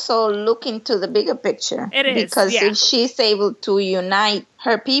 it's also looking to the bigger picture. It is, because if she's able to unite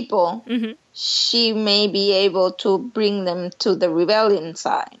her people, she may be able to bring them to the rebellion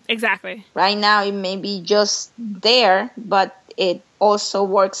side. Exactly. Right now, it may be just there, but it also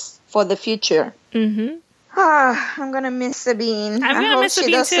works for the future. I'm going to miss Sabine. I hope she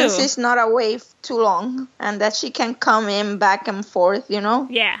doesn't, she's not away too long and that she can come in back and forth, you know?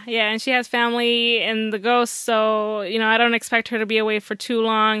 Yeah, and she has family in the Ghost, so, you know, I don't expect her to be away for too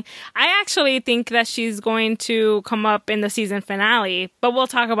long. I actually think that she's going to come up in the season finale, but we'll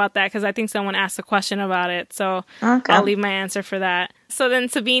talk about that because I think someone asked a question about it, so I'll leave my answer for that. So then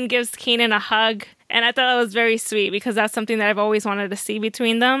Sabine gives Kanan a hug. And I thought that was very sweet because that's something that I've always wanted to see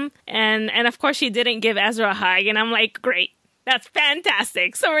between them. And of course, she didn't give Ezra a hug. And I'm like, great. That's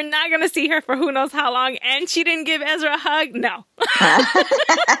fantastic. So we're not going to see her for who knows how long. And she didn't give Ezra a hug? No. But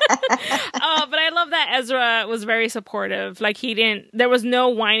I love that Ezra was very supportive. Like, there was no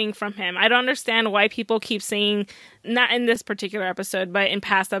whining from him. I don't understand why people keep saying, not in this particular episode, but in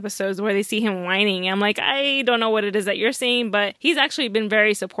past episodes where they see him whining. I'm like, I don't know what it is that you're saying, but he's actually been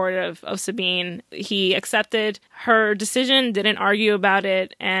very supportive of Sabine. He accepted her decision, didn't argue about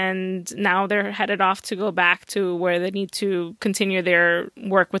it, and now they're headed off to go back to where they need to continue their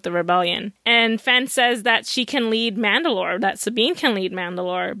work with the rebellion. And Fen says that she can lead Mandalore, that Sabine can lead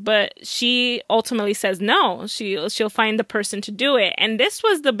Mandalore, but she ultimately says no, she'll find the person to do it. And this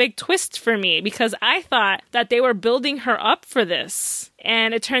was the big twist for me, because I thought that they were building her up for this.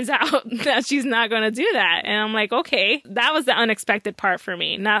 And it turns out that she's not going to do that. And I'm like, okay, that was the unexpected part for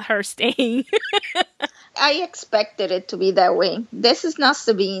me, not her staying. I expected it to be that way. This is not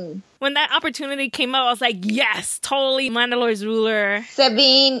Sabine. When that opportunity came up, I was like, yes, totally Mandalore's ruler.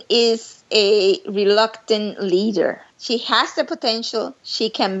 Sabine is a reluctant leader. She has the potential. She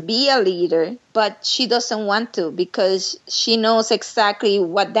can be a leader, but she doesn't want to because she knows exactly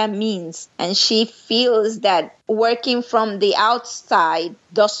what that means. And she feels that working from the outside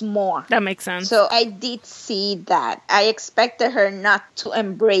does more. That makes sense. So I did see that. I expected her not to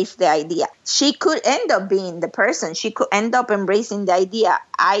embrace the idea. She could end up being the person. She could end up embracing the idea.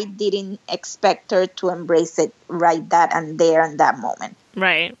 I didn't expect her to embrace it right that and there in that moment.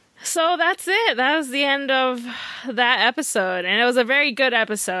 Right. So that's it. That was the end of that episode. And it was a very good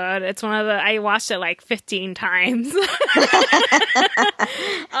episode. It's I watched it like 15 times.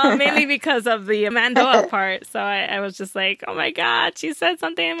 Mainly because of the Mandoa part. So I was just like, oh my God, she said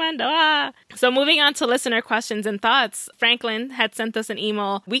something in Mandoa. So moving on to listener questions and thoughts. Franklin had sent us an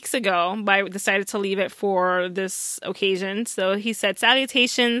email weeks ago, but I decided to leave it for this occasion. So he said,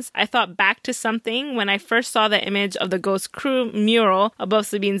 salutations. I thought back to something when I first saw the image of the Ghost Crew mural above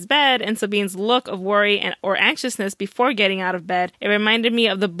Sabine's bed and Sabine's look of worry or anxiousness before getting out of bed. It reminded me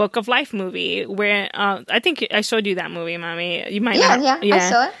of the Book of Life movie where I think I showed you that movie, Mommy. You might not. Yeah, I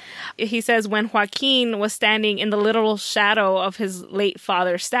saw it. He says when Joaquin was standing in the literal shadow of his late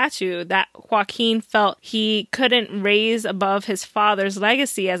father's statue, that Joaquin felt he couldn't raise above his father's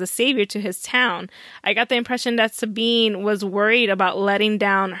legacy as a savior to his town. I got the impression that Sabine was worried about letting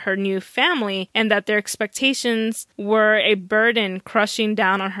down her new family and that their expectations were a burden crushing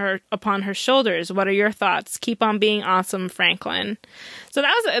down upon her shoulders. What are your thoughts? Keep on being awesome, Franklin. So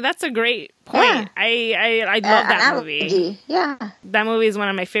that's a great point. Yeah. I love that movie. Yeah. That movie is one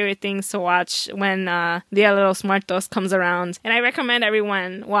of my favorite things to watch when Dia de los Muertos comes around. And I recommend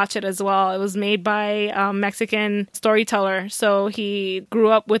everyone watch it as well. It was made by a Mexican storyteller. So he grew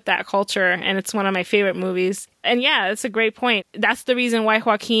up with that culture and it's one of my favorite movies. And yeah, it's a great point. That's the reason why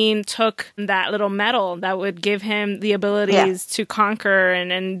Joaquin took that little medal that would give him the abilities to conquer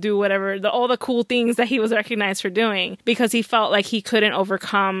and do whatever, all the cool things that he was recognized for doing, because he felt like he couldn't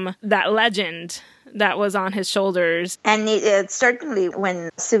overcome that legend that was on his shoulders. And it certainly, when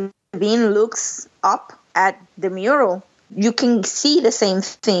Sabine looks up at the mural, you can see the same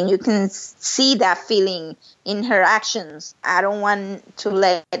thing. You can see that feeling in her actions. I don't want to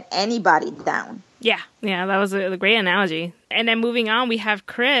let anybody down. Yeah, that was a great analogy. And then moving on, we have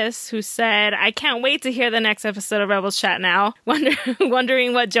Chris, who said, I can't wait to hear the next episode of Rebels Chat now.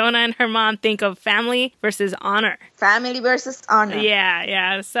 Wondering what Jonah and her mom think of family versus honor. Family versus honor.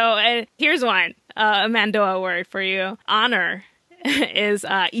 Yeah. So here's one, a Mandoa word for you. Honor is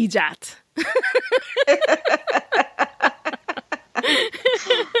ijat.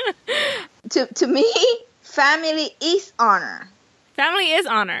 To me, family is honor. Family is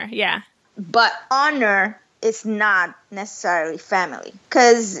honor, yeah. But honor is not necessarily family.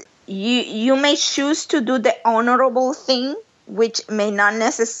 Because you may choose to do the honorable thing, which may not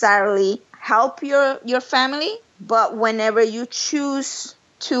necessarily help your family. But whenever you choose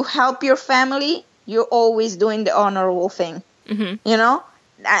to help your family, you're always doing the honorable thing. Mm-hmm. You know?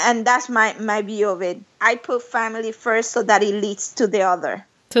 And that's my view of it. I put family first so that it leads to the other.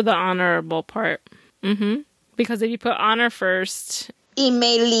 To the honorable part. Mm-hmm. Because if you put honor first, it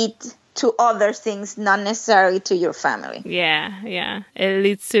may lead to other things, not necessarily to your family. Yeah. It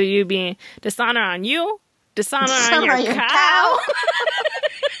leads to you being dishonor on you, dishonor on your cow.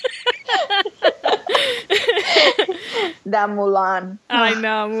 That Mulan. I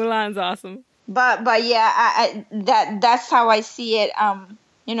know, Mulan's awesome. But yeah, that's how I see it.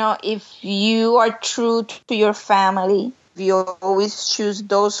 If you are true to your family, if you always choose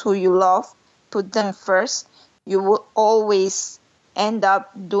those who you love, put them first, you will always end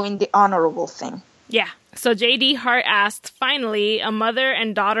up doing the honorable thing. Yeah. So JD Hart asked, finally, a mother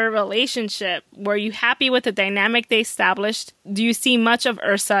and daughter relationship. Were you happy with the dynamic they established? Do you see much of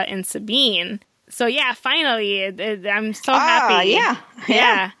Ursa in Sabine? So yeah, finally, I'm so happy.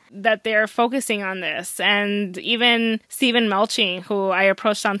 Yeah. that they're focusing on this. And even Stephen Melching, who I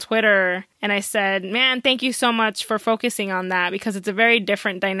approached on Twitter, and I said, man, thank you so much for focusing on that, because it's a very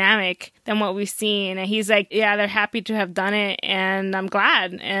different dynamic than what we've seen. And he's like, yeah, they're happy to have done it, and I'm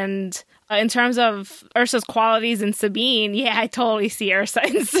glad. And in terms of Ursa's qualities and Sabine, yeah, I totally see Ursa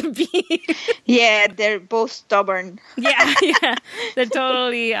and Sabine. Yeah, they're both stubborn. Yeah. They're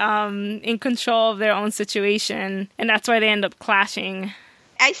totally in control of their own situation, and that's why they end up clashing.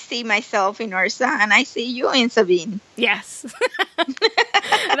 I see myself in Ursa, and I see you in Sabine. Yes.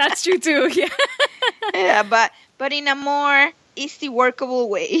 That's true too, yeah. Yeah, but in a more easy workable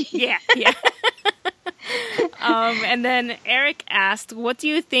way. Yeah. And then Eric asked, what do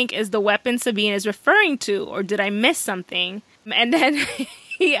you think is the weapon Sabine is referring to, or did I miss something? And then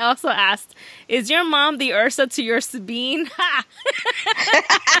he also asked, is your mom the Ursa to your Sabine? Ha!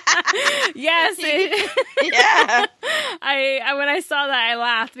 Yes. Yeah. I when I saw that, I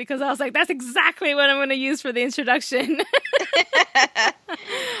laughed, because I was like, that's exactly what I'm going to use for the introduction.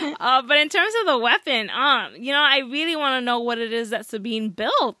 But in terms of the weapon, I really want to know what it is that Sabine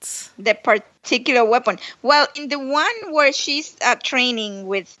built. The particular weapon. Well, in the one where she's training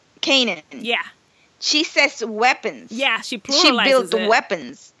with Kanan. Yeah. She says weapons. Yeah, she pluralizes built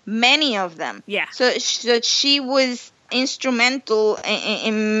weapons, many of them. Yeah. So she was instrumental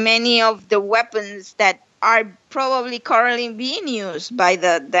in many of the weapons that are probably currently being used by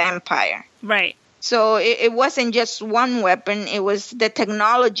the Empire. Right. So it wasn't just one weapon, it was the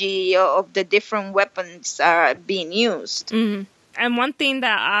technology of the different weapons being used. Mm-hmm. And one thing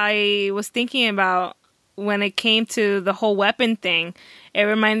that I was thinking about when it came to the whole weapon thing, it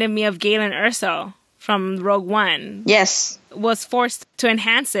reminded me of Galen Erso from Rogue One. Yes. Was forced to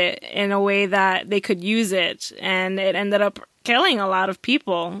enhance it in a way that they could use it, and it ended up killing a lot of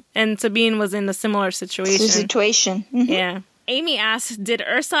people. And Sabine was in a similar situation. Mm-hmm. Yeah. Amy asked, did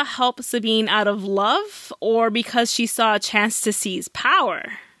Ursa help Sabine out of love, or because she saw a chance to seize power?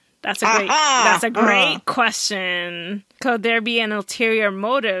 That's a great question. Could there be an ulterior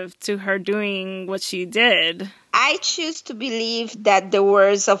motive to her doing what she did? I choose to believe that the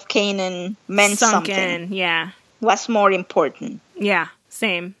words of Kanan meant something. Yeah. Was more important. Yeah,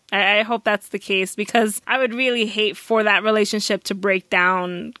 same. I hope that's the case, because I would really hate for that relationship to break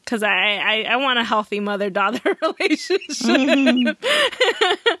down, because I want a healthy mother-daughter relationship.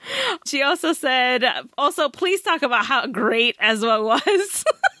 Mm-hmm. She also said, please talk about how great Ezra was.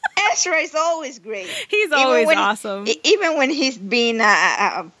 Ezra is always great. He's always awesome. Even when he's been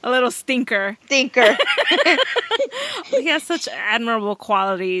a little stinker. He has such admirable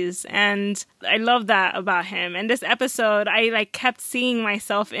qualities, and I love that about him. And this episode, I kept seeing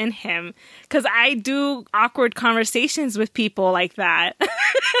myself in him, because I do awkward conversations with people like that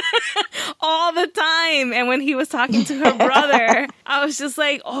all the time. And when he was talking to her brother, I was just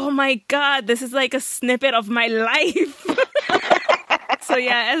like, oh my God, this is like a snippet of my life. So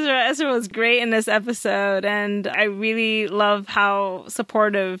yeah, Ezra was great in this episode, and I really love how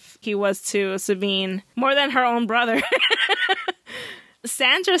supportive he was to Sabine, more than her own brother.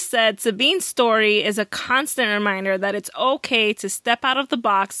 Sandra said, Sabine's story is a constant reminder that it's okay to step out of the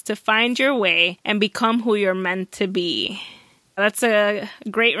box to find your way and become who you're meant to be. That's a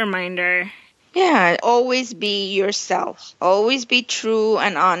great reminder. Yeah, always be yourself. Always be true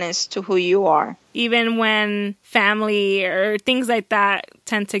and honest to who you are. Even when family or things like that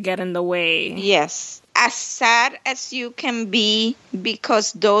tend to get in the way. Yes. As sad as you can be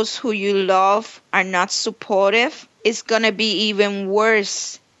because those who you love are not supportive, it's going to be even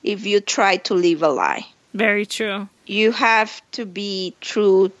worse if you try to live a lie. Very true. You have to be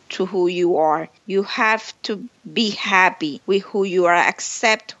true to who you are. You have to be happy with who you are.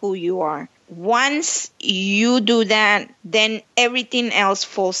 Accept who you are. Once you do that, then everything else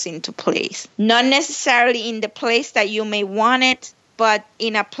falls into place. Not necessarily in the place that you may want it, but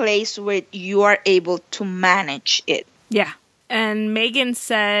in a place where you are able to manage it. Yeah. And Megan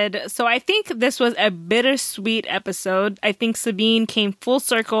said, so I think this was a bittersweet episode. I think Sabine came full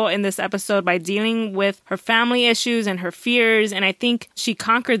circle in this episode by dealing with her family issues and her fears, and I think she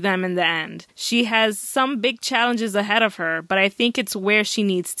conquered them in the end. She has some big challenges ahead of her, but I think it's where she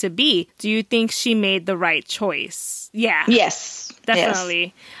needs to be. Do you think she made the right choice? Yeah. Yes.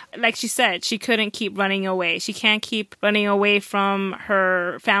 Definitely. Yes. Like she said, she couldn't keep running away. She can't keep running away from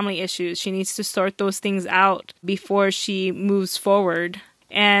her family issues. She needs to sort those things out before she moves forward.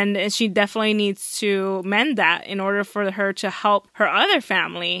 And she definitely needs to mend that in order for her to help her other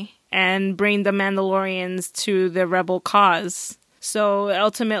family and bring the Mandalorians to the rebel cause. So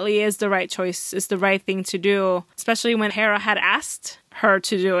ultimately is the right choice, is the right thing to do, especially when Hera had asked her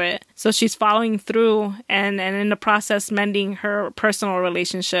to do it. So she's following through and in the process mending her personal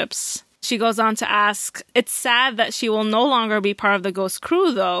relationships. She goes on to ask, it's sad that she will no longer be part of the Ghost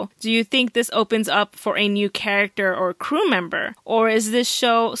crew, though. Do you think this opens up for a new character or crew member? Or is this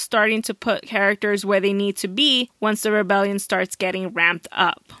show starting to put characters where they need to be once the rebellion starts getting ramped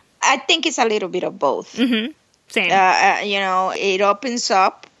up? I think it's a little bit of both. Mm-hmm. Same. It opens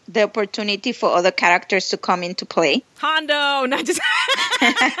up the opportunity for other characters to come into play. Hondo! Not just...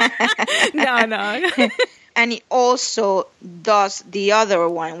 No. And it also does the other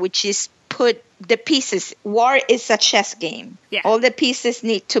one, which is put the pieces. War is a chess game. Yeah. All the pieces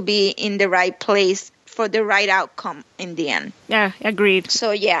need to be in the right place for the right outcome in the end. Yeah, agreed.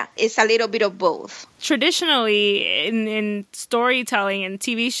 So yeah, it's a little bit of both. Traditionally, in storytelling and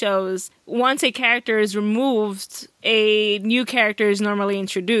TV shows, once a character is removed, a new character is normally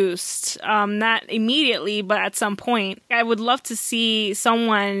introduced. Not immediately, but at some point. I would love to see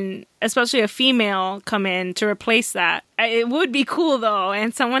someone, especially a female, come in to replace that. It would be cool, though,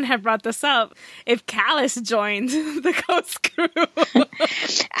 and someone had brought this up, if Callus joined the Ghost crew.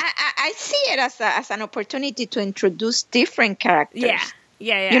 I see it as an opportunity to introduce different characters.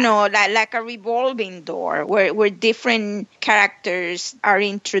 Yeah. You know, like a revolving door where different characters are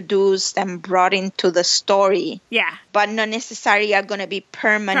introduced and brought into the story. Yeah. But not necessarily are going to be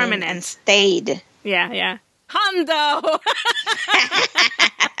permanent and stayed. Yeah. Hondo!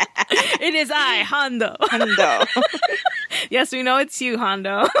 It is I, Hondo. Yes, we know it's you,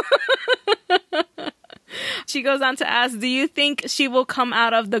 Hondo. She goes on to ask, do you think she will come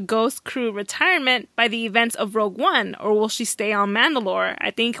out of the Ghost crew retirement by the events of Rogue One, or will she stay on Mandalore?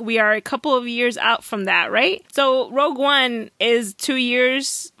 I think we are a couple of years out from that, right? So Rogue One is 2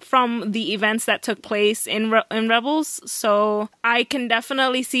 years from the events that took place in Rebels, so I can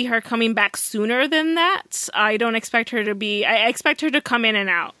definitely see her coming back sooner than that. I don't expect her to be... I expect her to come in and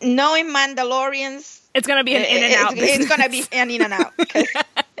out. Knowing Mandalorians... It's going to be an in and out business. It's going to be an in and out.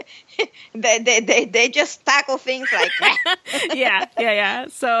 They just tackle things like that. Yeah.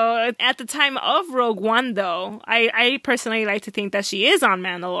 So at the time of Rogue One, though, I personally like to think that she is on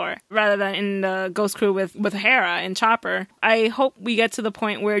Mandalore rather than in the Ghost crew with Hera and Chopper. I hope we get to the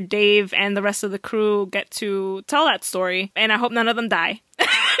point where Dave and the rest of the crew get to tell that story, and I hope none of them die.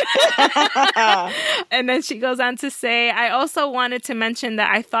 And then she goes on to say, I also wanted to mention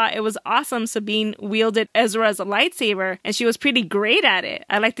that I thought it was awesome Sabine wielded Ezra's lightsaber, and she was pretty great at it.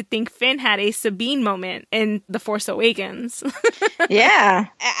 I like to think Finn had a Sabine moment in The Force Awakens. Yeah.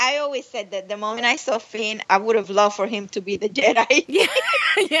 I always said that the moment I saw Finn, I would have loved for him to be the Jedi.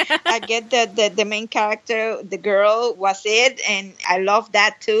 Yeah. I get that the main character, the girl, was it, and I love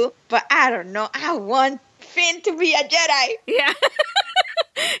that too. But I don't know. I want Finn to be a Jedi. Yeah.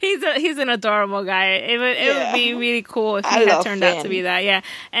 He's an adorable guy. It would be really cool if he had turned out to be that. Yeah.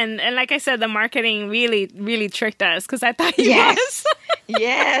 And like I said, the marketing really tricked us because I thought he was.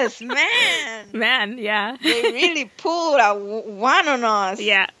 Yes, man. Man, yeah. They really pulled a one on us.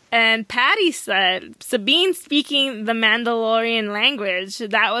 Yeah. And Patty said, Sabine speaking the Mandalorian language,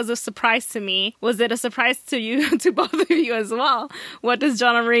 that was a surprise to me. Was it a surprise to you, to both of you as well? What does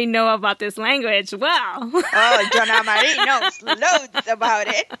Jonna Marie know about this language? Well. Oh, Jonna Marie knows loads about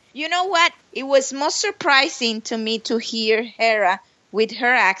it. You know what? It was more surprising to me to hear Hera with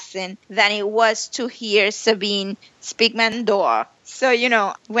her accent than it was to hear Sabine speak Mandor. So,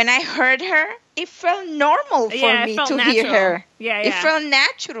 when I heard her, it felt normal for me to hear her. Yeah. It felt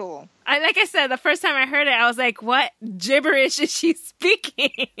natural. Like I said, the first time I heard it, I was like, what gibberish is she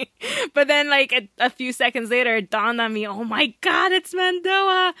speaking? But then, like, a few seconds later, it dawned on me, oh my God, it's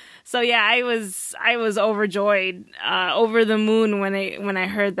Mandoa. So yeah, I was overjoyed, over the moon when I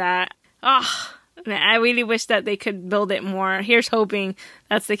heard that. Oh, man, I really wish that they could build it more. Here's hoping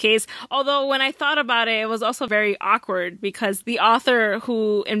that's the case. Although when I thought about it, it was also very awkward because the author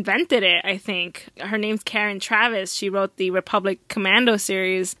who invented it, I think, her name's Karen Travis. She wrote the Republic Commando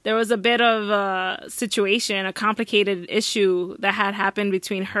series. There was a bit of a situation, a complicated issue that had happened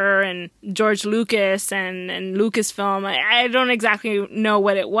between her and George Lucas and Lucasfilm. I don't exactly know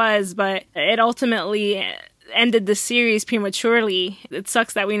what it was, but it ultimately ended the series prematurely. It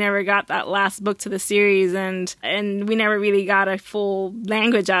sucks that we never got that last book to the series, and we never really got a full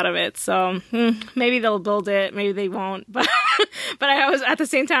language out of it. So maybe they'll build it, maybe they won't. But I was, at the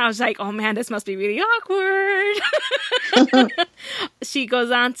same time, I was like, oh man, this must be really awkward. She goes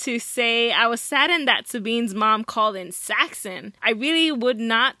on to say, I was saddened that Sabine's mom called in Saxon. I really would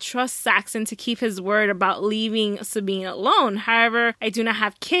not trust Saxon to keep his word about leaving Sabine alone. However, I do not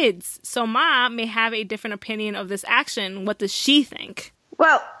have kids, so Ma may have a different opinion of this action. What does she think?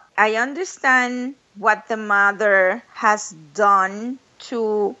 Well, I understand what the mother has done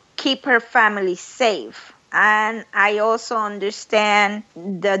to keep her family safe. And I also understand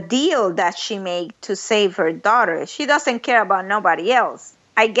the deal that she made to save her daughter. She doesn't care about nobody else.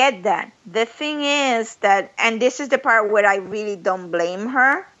 I get that. The thing is that, and this is the part where I really don't blame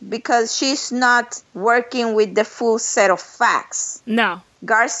her, because she's not working with the full set of facts. No.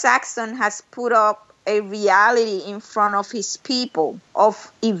 Garth Saxon has put up a reality in front of his people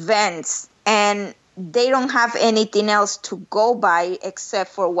of events, and they don't have anything else to go by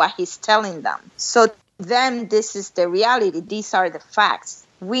except for what he's telling them. So then this is the reality. These are the facts.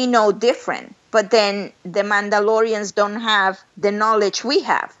 We know different, but then the Mandalorians don't have the knowledge we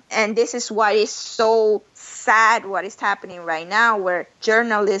have. And this is why it's so sad what is happening right now, where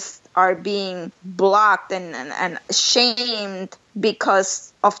journalists are being blocked and shamed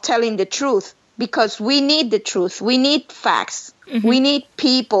because of telling the truth. Because we need the truth. We need facts. Mm-hmm. We need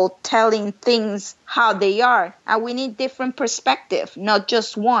people telling things how they are. And we need different perspective, not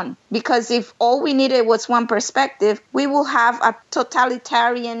just one. Because if all we needed was one perspective, we will have a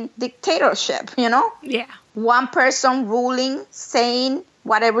totalitarian dictatorship, you know? Yeah. One person ruling, saying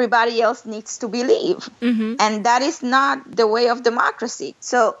what everybody else needs to believe. Mm-hmm. And that is not the way of democracy.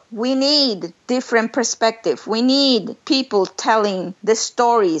 So we need different perspective. We need people telling the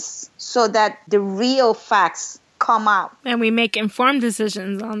stories so that the real facts come out. And we make informed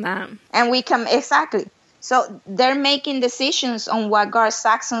decisions on that. And we can, exactly. So they're making decisions on what Garth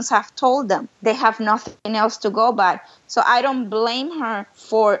Saxons have told them. They have nothing else to go by. So I don't blame her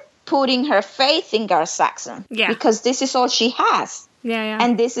for putting her faith in Garth Saxon. Yeah. Because this is all she has. Yeah.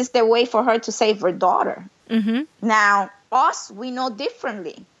 And this is the way for her to save her daughter. Mm-hmm. Now, us, we know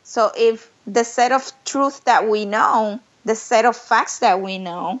differently. So if the set of truth that we know, the set of facts that we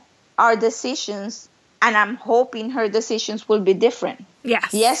know, our decisions, and I'm hoping her decisions will be different.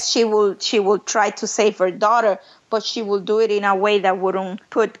 Yes. Yes, she will try to save her daughter, but she will do it in a way that wouldn't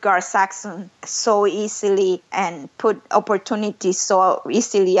put Garth Saxon so easily and put opportunities so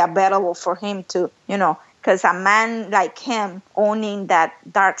easily available for him to, you know, because a man like him owning that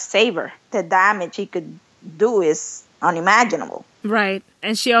dark saber, the damage he could do is unimaginable. Right.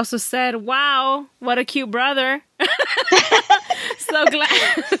 And she also said, wow, what a cute brother.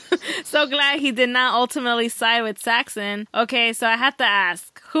 So glad he did not ultimately side with Saxon. Okay, so I have to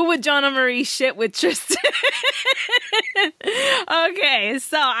ask, who would Jonah Marie ship with Tristan? Okay,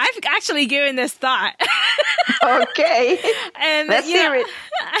 so I've actually given this thought. Okay. And let's hear it.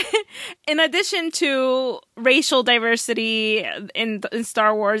 In addition to racial diversity in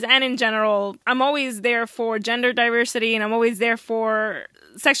Star Wars and in general, I'm always there for gender diversity, and I'm always there for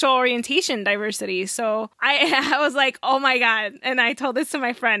sexual orientation diversity. So I was like, oh my God. And I told this to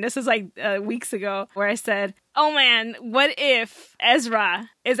my friend. This was like weeks ago, where I said, oh man, what if Ezra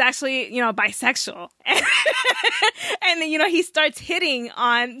is actually, you know, bisexual? And you know, he starts hitting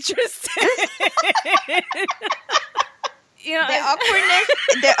on Tristan. You know,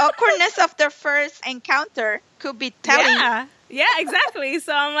 the awkwardness of their first encounter could be telling. Yeah, exactly.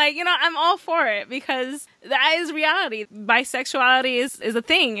 So I'm like, you know, I'm all for it, because that is reality. Bisexuality is a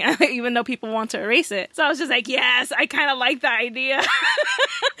thing, even though people want to erase it. So I was just like, yes, I kind of like that idea.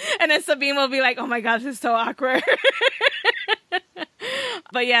 And then Sabine will be like, oh my God, this is so awkward.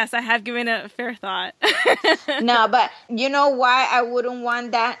 But yes, I have given it a fair thought. No, but you know why I wouldn't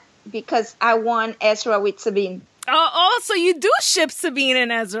want that? Because I want Ezra with Sabine. Oh, so you do ship Sabine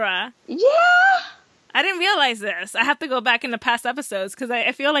and Ezra? Yeah. I didn't realize this. I have to go back in the past episodes, because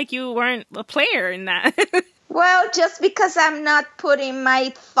I feel like you weren't a player in that. Well, just because I'm not putting my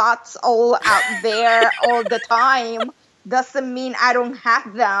thoughts all out there all the time doesn't mean I don't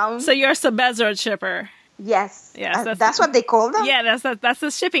have them. So you're a Sub-Ezra shipper. Yes. Yes, that's what they call them? Yeah, that's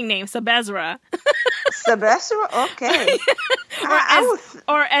the shipping name, Sub-Ezra. Sub-Ezra? Okay.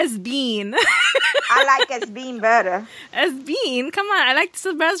 Or Esbeen. I like Esbeen better. Esbeen? Come on, I like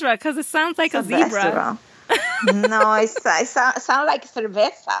Sub-Ezra because it sounds like a zebra. No, it sounds like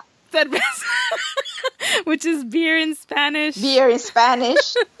cerveza. Cerveza. Which is beer in Spanish. Beer in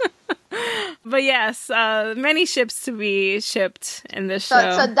Spanish. But yes, many ships to be shipped in this show.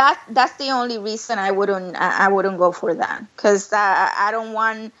 So that's the only reason I wouldn't go for that, because I don't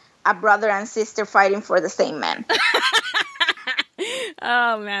want a brother and sister fighting for the same man.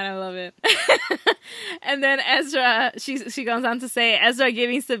 Oh man, I love it. And then Ezra, she goes on to say, Ezra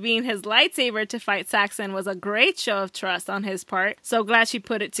giving Sabine his lightsaber to fight Saxon was a great show of trust on his part. So glad she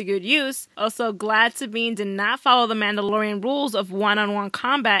put it to good use. Also glad Sabine did not follow the Mandalorian rules of one-on-one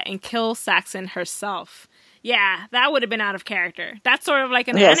combat and kill Saxon herself. Yeah, that would have been out of character. That's sort of like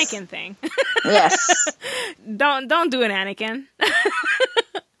an Anakin thing. Yes. Don't do an Anakin.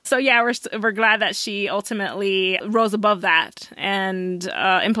 So yeah, we're glad that she ultimately rose above that and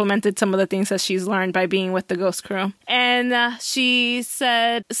implemented some of the things that she's learned by being with the Ghost Crew. And she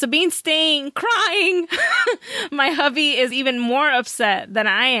said, Sabine's staying, crying. My hubby is even more upset than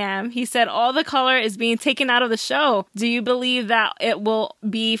I am. He said all the color is being taken out of the show. Do you believe that it will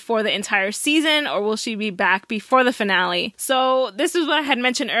be for the entire season, or will she be back before the finale? So this is what I had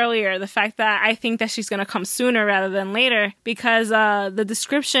mentioned earlier, the fact that I think that she's going to come sooner rather than later, because the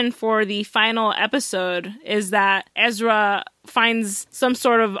description for the final episode is that Ezra finds some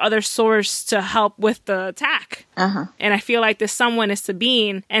sort of other source to help with the attack. And I feel like this someone is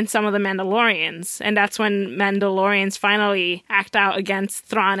Sabine and some of the Mandalorians. And that's when Mandalorians finally act out against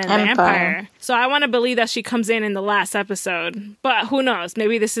Thrawn and the Empire. So I want to believe that she comes in the last episode. But who knows?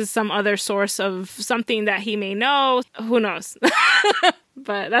 Maybe this is some other source of something that he may know. Who knows?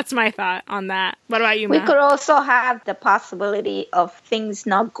 But that's my thought on that. What about you, We Matt? could also have the possibility of things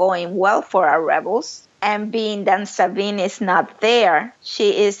not going well for our rebels. And being that Sabine is not there,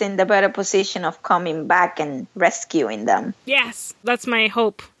 she is in the better position of coming back and rescuing them. Yes, that's my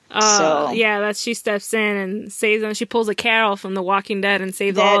hope. Yeah, that she steps in and saves them. She pulls a Carol from The Walking Dead and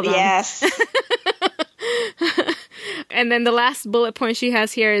saves all of them. Yes. And then the last bullet point she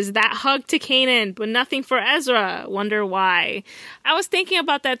has here is that hug to Kanan, but nothing for Ezra. Wonder why. I was thinking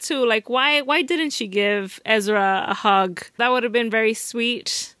about that too. Like, why didn't she give Ezra a hug? That would have been very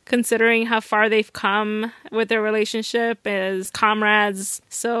sweet, considering how far they've come with their relationship as comrades.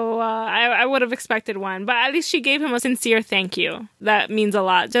 So I would have expected one. But at least she gave him a sincere thank you. That means a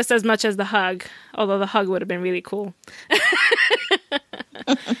lot, just as much as the hug. Although the hug would have been really cool.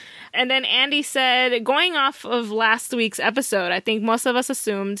 And then Andy said, going off of last week's episode, I think most of us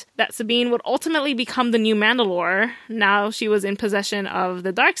assumed that Sabine would ultimately become the new Mandalore. Now she was in possession of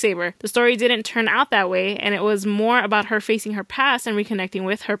the Darksaber. The story didn't turn out that way, and it was more about her facing her past and reconnecting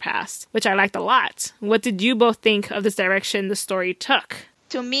with her past, which I liked a lot. What did you both think of this direction the story took?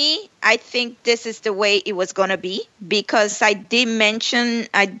 To me, I think this is the way it was going to be, because I do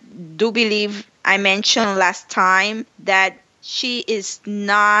believe I mentioned last time that she is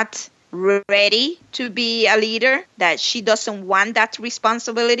not ready to be a leader, that she doesn't want that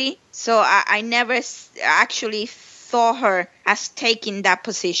responsibility. So I never actually saw her as taking that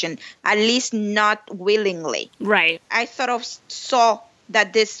position, at least not willingly. Right. I sort of saw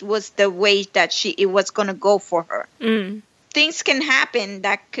that this was the way that it was going to go for her. Things can happen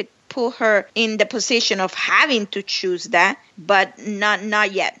that could put her in the position of having to choose that, but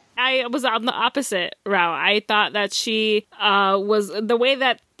not yet. I was on the opposite route. I thought that she was, the way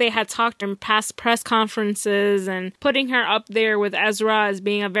that they had talked in past press conferences and putting her up there with Ezra as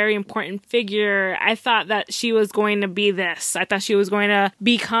being a very important figure, I thought that she was going to be this. I thought she was going to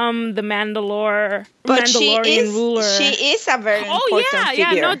become the Mandalorian ruler. She is a very important figure.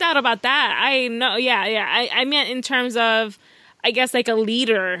 Yeah, no doubt about that. I know, I meant in terms of, I guess, like a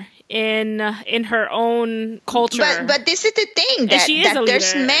leader in her own culture. But this is the thing, that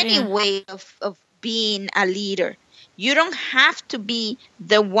there's many Yeah. ways of being a leader. You don't have to be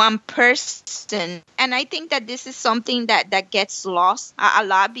the one person. And I think that this is something that gets lost a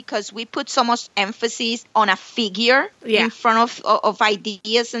lot, because we put so much emphasis on a figure in front of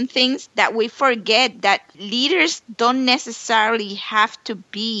ideas and things, that we forget that leaders don't necessarily have to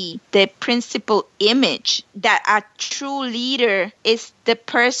be the principal image. That a true leader is the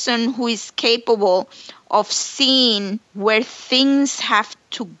person who is capable of seeing where things have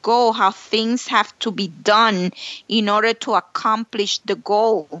to go, how things have to be done in order to accomplish the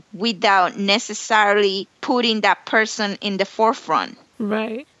goal, without necessarily putting that person in the forefront.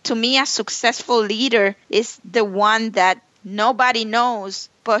 Right. To me, a successful leader is the one that nobody knows,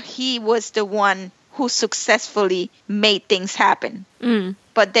 but he was the one who successfully made things happen.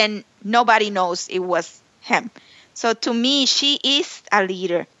 But then nobody knows it was him. So to me, she is a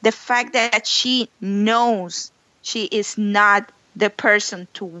leader. The fact that she knows she is not the person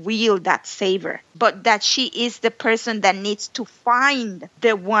to wield that saber, but that she is the person that needs to find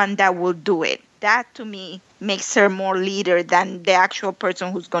the one that will do it. That to me makes her more leader than the actual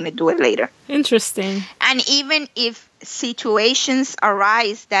person who's going to do it later. Interesting. And even if situations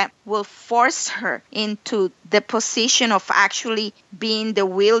arise that will force her into the position of actually being the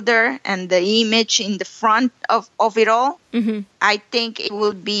wielder and the image in the front of it all, I think it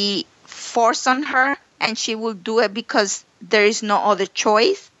will be forced on her, and she will do it because there is no other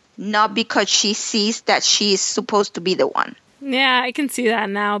choice, not because she sees that she is supposed to be the one. Yeah, I can see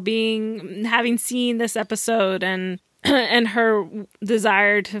that now, having seen this episode and her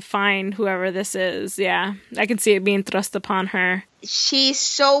desire to find whoever this is. Yeah, I can see it being thrust upon her. She's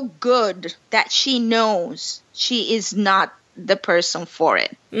so good that she knows she is not the person for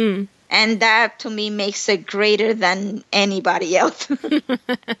it. And that to me makes her greater than anybody else.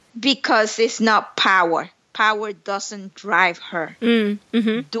 Because it's not power. Power doesn't drive her.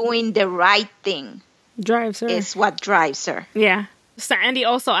 Doing the right thing drives her. Is what drives her. Yeah. So Andy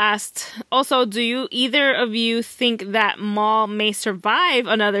also asked, do you either of you think that Maul may survive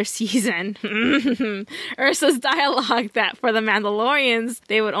another season? Ursa's dialogue that for the Mandalorians,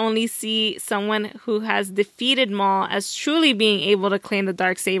 they would only see someone who has defeated Maul as truly being able to claim the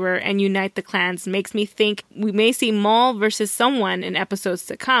Darksaber and unite the clans makes me think we may see Maul versus someone in episodes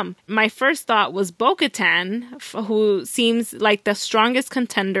to come. My first thought was Bo-Katan, who seems like the strongest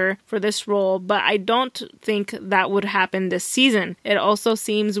contender for this role, but I don't think that would happen this season. It also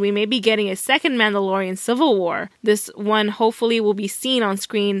seems we may be getting a second Mandalorian Civil War. This one hopefully will be seen on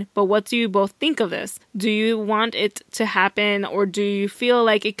screen, but what do you both think of this? Do you want it to happen, or do you feel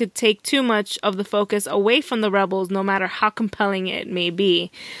like it could take too much of the focus away from the Rebels, no matter how compelling it may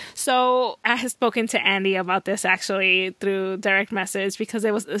be? So I have spoken to Andy about this actually through direct message because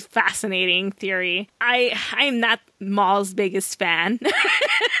it was a fascinating theory. I'm not Maul's biggest fan.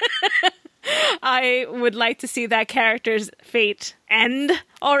 I would like to see that character's fate end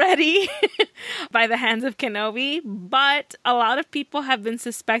already by the hands of Kenobi, but a lot of people have been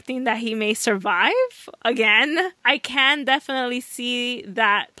suspecting that he may survive again. I can definitely see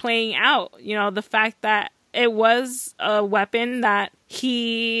that playing out. You know, the fact that it was a weapon that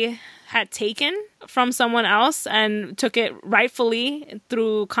he had taken from someone else and took it rightfully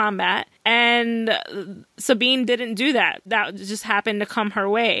through combat. And Sabine didn't do that. That just happened to come her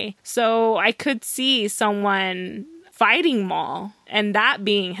way. So I could see someone fighting Maul and that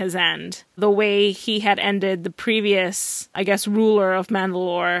being his end, the way he had ended the previous, I guess, ruler of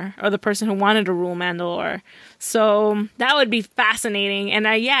Mandalore, or the person who wanted to rule Mandalore. So that would be fascinating. And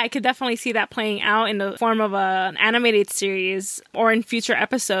I could definitely see that playing out in the form of an animated series or in future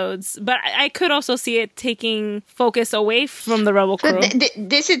episodes. But I could also see it taking focus away from the Rebel crew.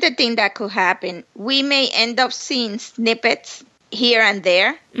 This is the thing that could happen. We may end up seeing snippets here and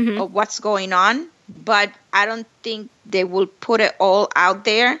there of what's going on, but I don't think they will put it all out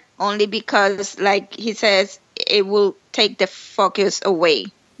there, only because, like he says, it will take the focus away.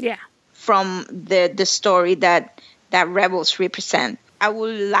 Yeah. From the story that Rebels represent. I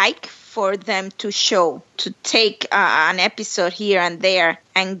would like for them to take an episode here and there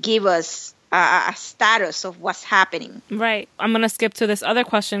and give us a status of what's happening. Right. I'm going to skip to this other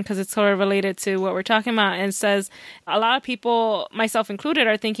question because it's sort of related to what we're talking about. And it says, a lot of people, myself included,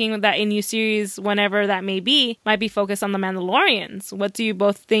 are thinking that a new series, whenever that may be, might be focused on the Mandalorians. What do you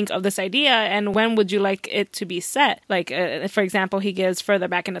both think of this idea, and when would you like it to be set? Like, for example, he gives further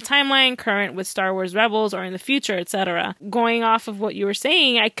back in the timeline, current with Star Wars Rebels, or in the future, etc. Going off of what you were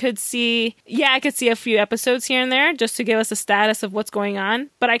saying, I could see a few episodes here and there just to give us a status of what's going on.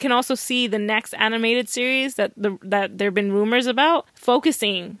 But I can also see the next animated series that there have been rumors about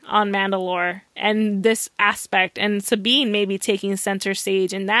focusing on Mandalore and this aspect, and Sabine maybe taking center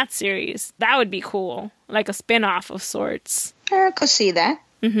stage in that series. That would be cool, like a spin-off of sorts. I could see that.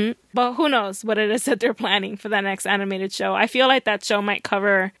 But who knows what it is that they're planning for that next animated show. I feel like that show might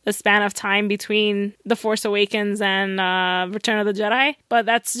cover the span of time between The Force Awakens and Return of the Jedi. But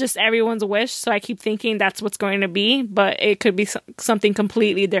that's just everyone's wish, so I keep thinking that's what's going to be. But it could be something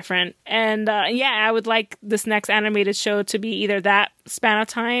completely different. And I would like this next animated show to be either that span of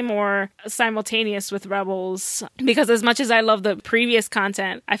time or simultaneous with Rebels. Because as much as I love the previous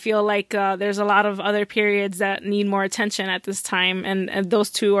content, I feel like there's a lot of other periods that need more attention at this time. And those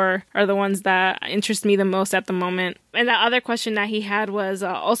two are the ones that interest me the most at the moment. And that other question that he had was,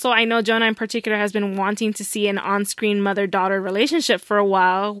 also, I know Jonah in particular has been wanting to see an on-screen mother-daughter relationship for a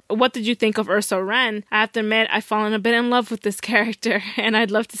while. What did you think of Ursa Wren? I have to admit, I've fallen a bit in love with this character, and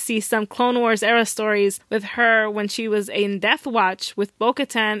I'd love to see some Clone Wars era stories with her when she was in Death Watch with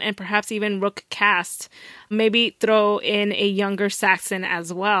Bo-Katan and perhaps even Rook cast. Maybe throw in a younger Saxon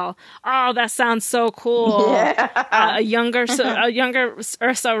as well. Oh, that sounds so cool. Yeah. A younger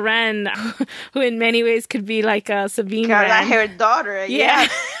Ursa Wren, who in many ways could be like a Sabine Wren. Her daughter, yeah.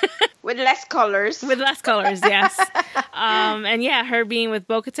 With less colors. With less colors, yes. And her being with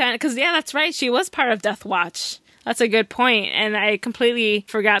Bo-Katan. Because, that's right. She was part of Death Watch. That's a good point, and I completely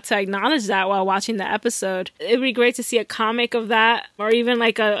forgot to acknowledge that while watching the episode. It would be great to see a comic of that, or even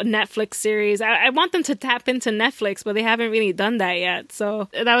like a Netflix series. I want them to tap into Netflix, but they haven't really done that yet. So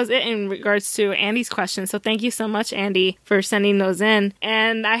that was it in regards to Andy's question. So thank you so much, Andy, for sending those in.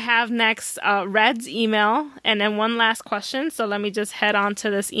 And I have next Red's email, and then one last question. So let me just head on to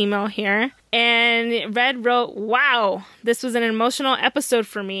this email here. And Red wrote, wow, this was an emotional episode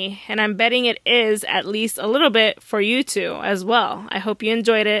for me, and I'm betting it is at least a little bit for you two as well. I hope you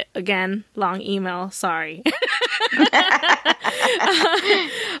enjoyed it. Again, long email. Sorry.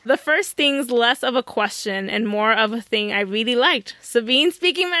 The first thing's less of a question and more of a thing I really liked. Sabine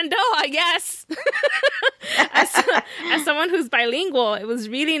speaking Mandoa, yes! As someone who's bilingual, it was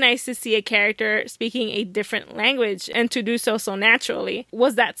really nice to see a character speaking a different language and to do so naturally.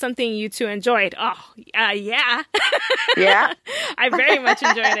 Was that something you two enjoyed? Oh, yeah. Yeah. I very much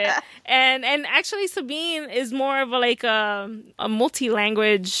enjoyed it. And actually Sabine is more of a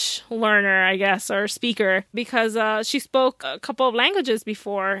multi-language learner, I guess, or speaker, because she spoke a couple of languages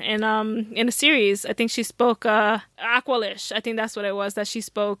before in a series. I think she spoke Aqualish. I think that's what it was that she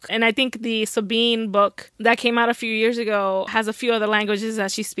spoke. And I think the Sabine book that came out a few years ago has a few other languages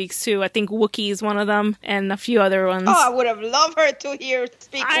that she speaks too. I think Wookiee is one of them and a few other ones. Oh, I would have loved her to hear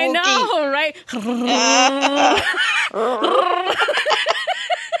speak Wookiee. I know, right?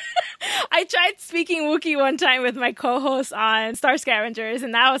 I tried speaking Wookiee one time with my co-host on Star Scavengers,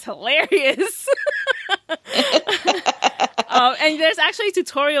 and that was hilarious. And there's actually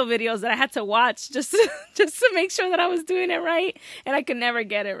tutorial videos that I had to watch just to make sure that I was doing it right, and I could never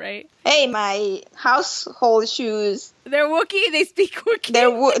get it right. Hey, my household shoes. They're Wookiee. They speak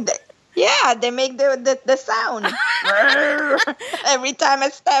Wookiee. Yeah, they make the sound every time I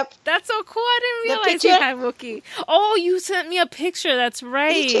step. That's so cool. I didn't realize you had Wookiee. Oh, you sent me a picture. That's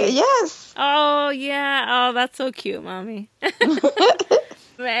right. Picture, yes. Oh, yeah. Oh, that's so cute, Mommy.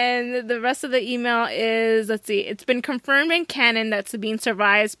 And the rest of the email is, let's see, it's been confirmed in canon that Sabine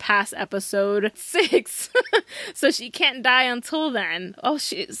survives past episode 6. So she can't die until then. Oh,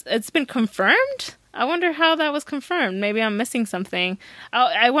 it's been confirmed? I wonder how that was confirmed. Maybe I'm missing something.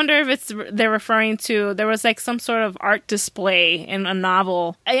 I wonder if they're referring to, there was like some sort of art display in a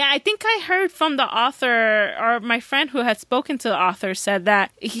novel. I think I heard from the author, or my friend who had spoken to the author said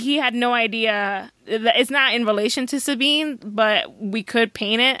that he had no idea. It's not in relation to Sabine, but we could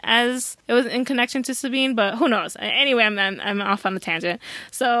paint it as it was in connection to Sabine, but who knows? Anyway, I'm off on a tangent.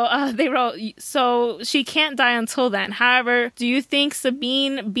 So they wrote, so she can't die until then. However, do you think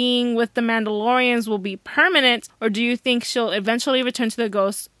Sabine being with the Mandalorians will be permanent, or do you think she'll eventually return to the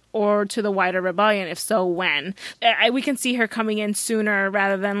Ghost or to the wider rebellion? If so, when? We can see her coming in sooner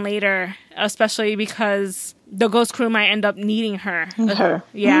rather than later, especially because the Ghost crew might end up needing her.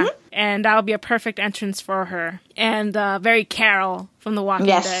 Yeah. Mm-hmm. And that'll be a perfect entrance for her. And very Carol from The Walking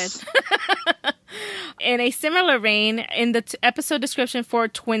Dead. In a similar vein, in the episode description for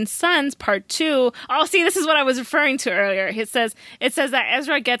Twin Sons Part 2, oh, see, this is what I was referring to earlier. It says that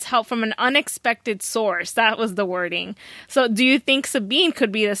Ezra gets help from an unexpected source. That was the wording. So do you think Sabine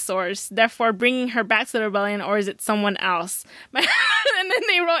could be the source, therefore bringing her back to the rebellion, or is it someone else? And then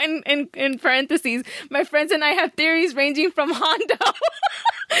they wrote in parentheses, my friends and I have theories ranging from Hondo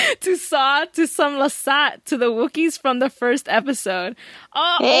to Saw to some Lasat to the Wookiees from the first episode.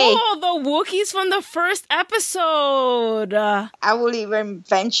 Oh, the Wookiees from the first episode. I will even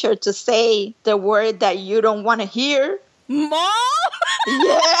venture to say the word that you don't want to hear. Maul?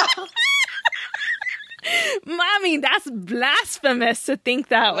 Yeah. Mommy, that's blasphemous to think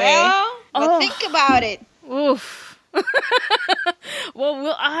that way. Well, think about it. Oof.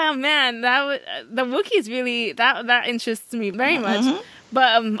 Well, oh man, the Wookiees really that interests me very much. Mm-hmm.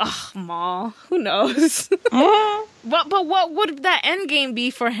 But Maul, who knows? But what would that end game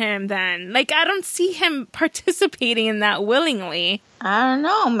be for him then? Like, I don't see him participating in that willingly. I don't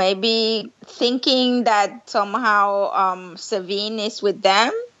know. Maybe thinking that somehow Sabine is with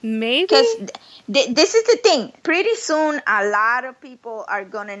them. Maybe. Because this is the thing. Pretty soon, a lot of people are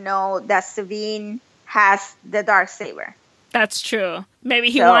gonna know that Sabine has the Darksaber. That's true. Maybe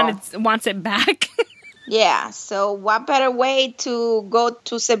he wants it back. Yeah, so what better way to go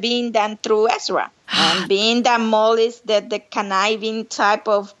to Sabine than through Ezra? And being that Maul is the conniving type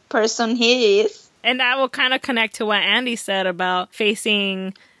of person he is. And that will kind of connect to what Andy said about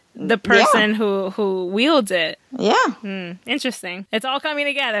facing the person who wields it. Yeah. Interesting. It's all coming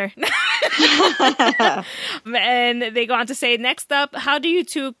together. And they go on to say, next up, how do you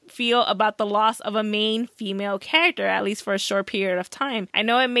two feel about the loss of a main female character, at least for a short period of time? I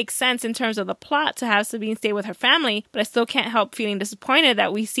know it makes sense in terms of the plot to have Sabine stay with her family, but I still can't help feeling disappointed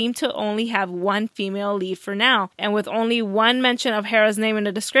that we seem to only have one female lead for now. And with only one mention of Hera's name in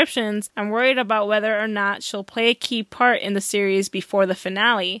the descriptions, I'm worried about whether or not she'll play a key part in the series before the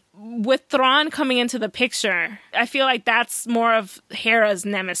finale. with Thrawn coming into the picture, I feel like that's more of Hera's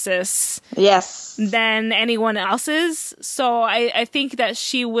nemesis. Yes. Than anyone else's. So I think that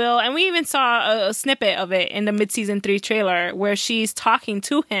she will, and we even saw a snippet of it in the mid-season 3 trailer where she's talking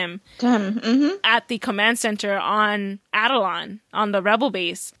to him at the command center on Atollon, on the Rebel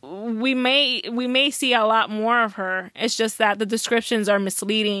base. We may see a lot more of her. It's just that the descriptions are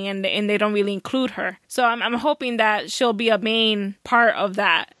misleading and they don't really include her. So I'm hoping that she'll be a main part of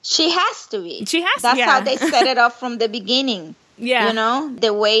that. She has to be. That's how they set it up from the beginning. Yeah. You know,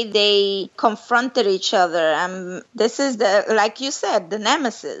 the way they confronted each other. This is like you said, the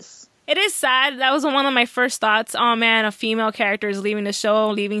nemesis. It is sad. That was one of my first thoughts. Oh man, a female character is leaving the show,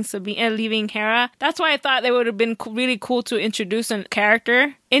 leaving Sabine, leaving Hera. That's why I thought they would have been really cool to introduce a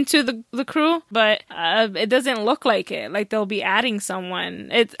character into the crew, but it doesn't look like it. Like they'll be adding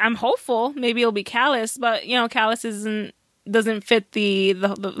someone. I'm hopeful. Maybe it'll be Kallus, but you know, Kallus doesn't fit the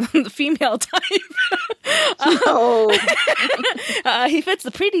female type. No. He fits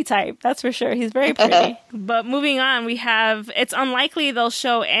the pretty type, that's for sure. He's very pretty. But moving on, it's unlikely they'll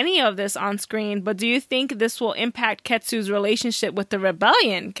show any of this on screen, but do you think this will impact Ketsu's relationship with the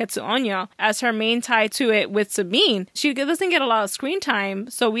rebellion, Ketsu Onyo, as her main tie to it with Sabine? She doesn't get a lot of screen time,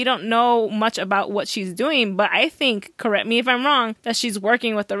 so we don't know much about what she's doing, but I think, correct me if I'm wrong, that she's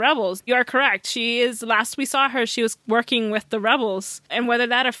working with the rebels. You are correct. She is, last we saw her, she was working with the rebels, and whether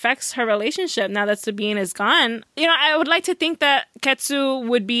that affects her relationship now that Sabine is gone, you know, I would like to think that Ketsu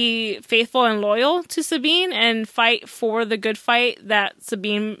would be faithful and loyal to Sabine and fight for the good fight that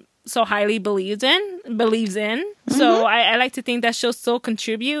Sabine so highly believes in. So I like to think that she'll still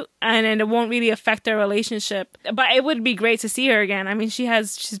contribute and it won't really affect their relationship. But it would be great to see her again. I mean,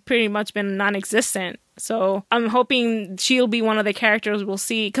 she's pretty much been non-existent. So I'm hoping she'll be one of the characters we'll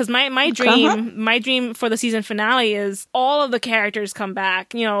see. Because my dream for the season finale is all of the characters come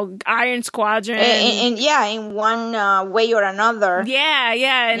back. You know, Iron Squadron. In one way or another. Yeah.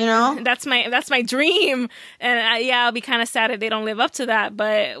 And you know, that's my dream. And I'll be kind of sad if they don't live up to that.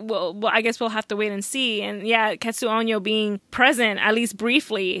 But I guess we'll have to wait and see. And yeah, Ketsu Onyo being present, at least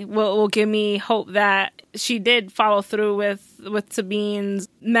briefly, will give me hope that she did follow through with Sabine's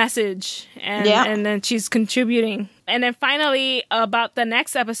message and then she's contributing. And then finally, about the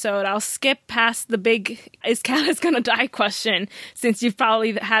next episode, I'll skip past the big "is Kallus gonna die" question, since you've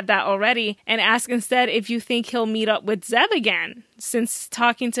probably had that already, and ask instead if you think he'll meet up with Zeb again, since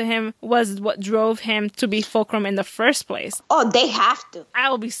talking to him was what drove him to be Fulcrum in the first place. Oh, they have to. I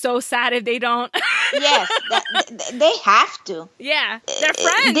will be so sad if they don't. Yes, they have to. Yeah, they're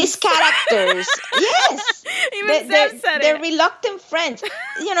friends. These characters, yes. Even Zeb said it. They're reluctant friends.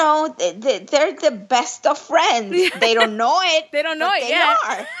 You know, they're the best of friends. Yeah. They don't know it. They don't know it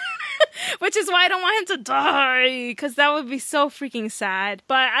yet. Which is why I don't want him to die, because that would be so freaking sad.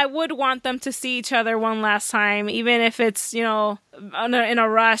 But I would want them to see each other one last time, even if it's, you know, in a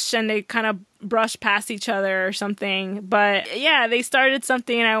rush and they kind of brush past each other or something. But yeah, they started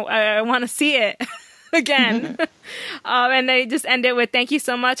something and I want to see it again. And they just end it with, "Thank you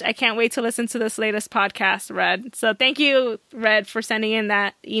so much. I can't wait to listen to this latest podcast, Red." So thank you, Red, for sending in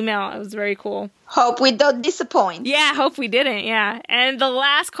that email. It was very cool. Hope we don't disappoint. Yeah, hope we didn't. Yeah. And the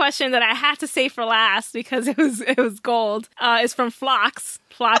last question that I had to say for last, because it was gold, is from Phlox.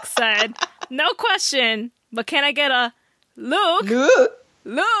 Phlox said, "No question, but can I get a Luke?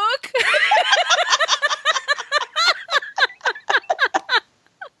 Luke."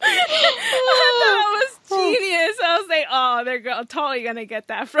 I thought it was genius. I was like, oh, they're totally gonna get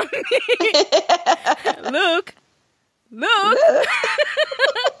that from me. Luke.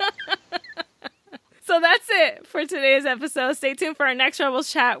 So that's it for today's episode. Stay tuned for our next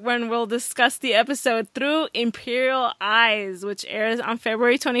Rebels chat when we'll discuss the episode Through Imperial Eyes, which airs on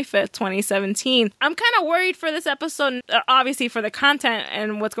February 25th, 2017. I'm kind of worried for this episode, obviously for the content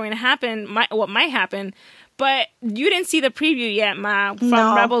and what's going to happen, what might happen. But you didn't see the preview yet, Ma,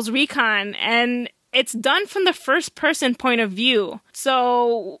 from Rebels Recon, and it's done from the first-person point of view.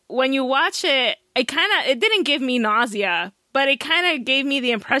 So when you watch it, it didn't give me nausea, but it kind of gave me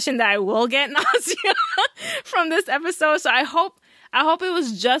the impression that I will get nausea from this episode. So I hope it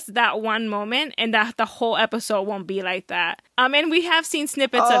was just that one moment and that the whole episode won't be like that. And we have seen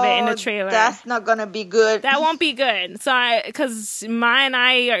snippets of it in the trailer. That's not going to be good. That won't be good. So because Mai and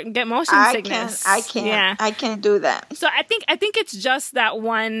I get motion sickness. I can't do that. So I think it's just that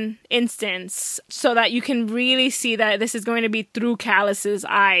one instance so that you can really see that this is going to be through Kallus's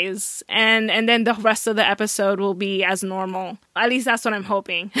eyes. And then the rest of the episode will be as normal. At least that's what I'm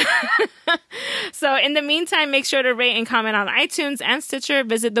hoping. So in the meantime, make sure to rate and comment on iTunes and Stitcher.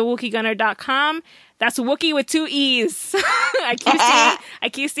 Visit thewookiegunner.com. That's Wookie with 2 E's. I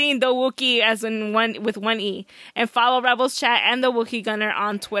keep seeing the Wookie as in one with 1 E. And follow Rebels Chat and the Wookie Gunner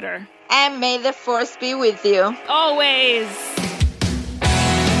on Twitter. And may the force be with you. Always.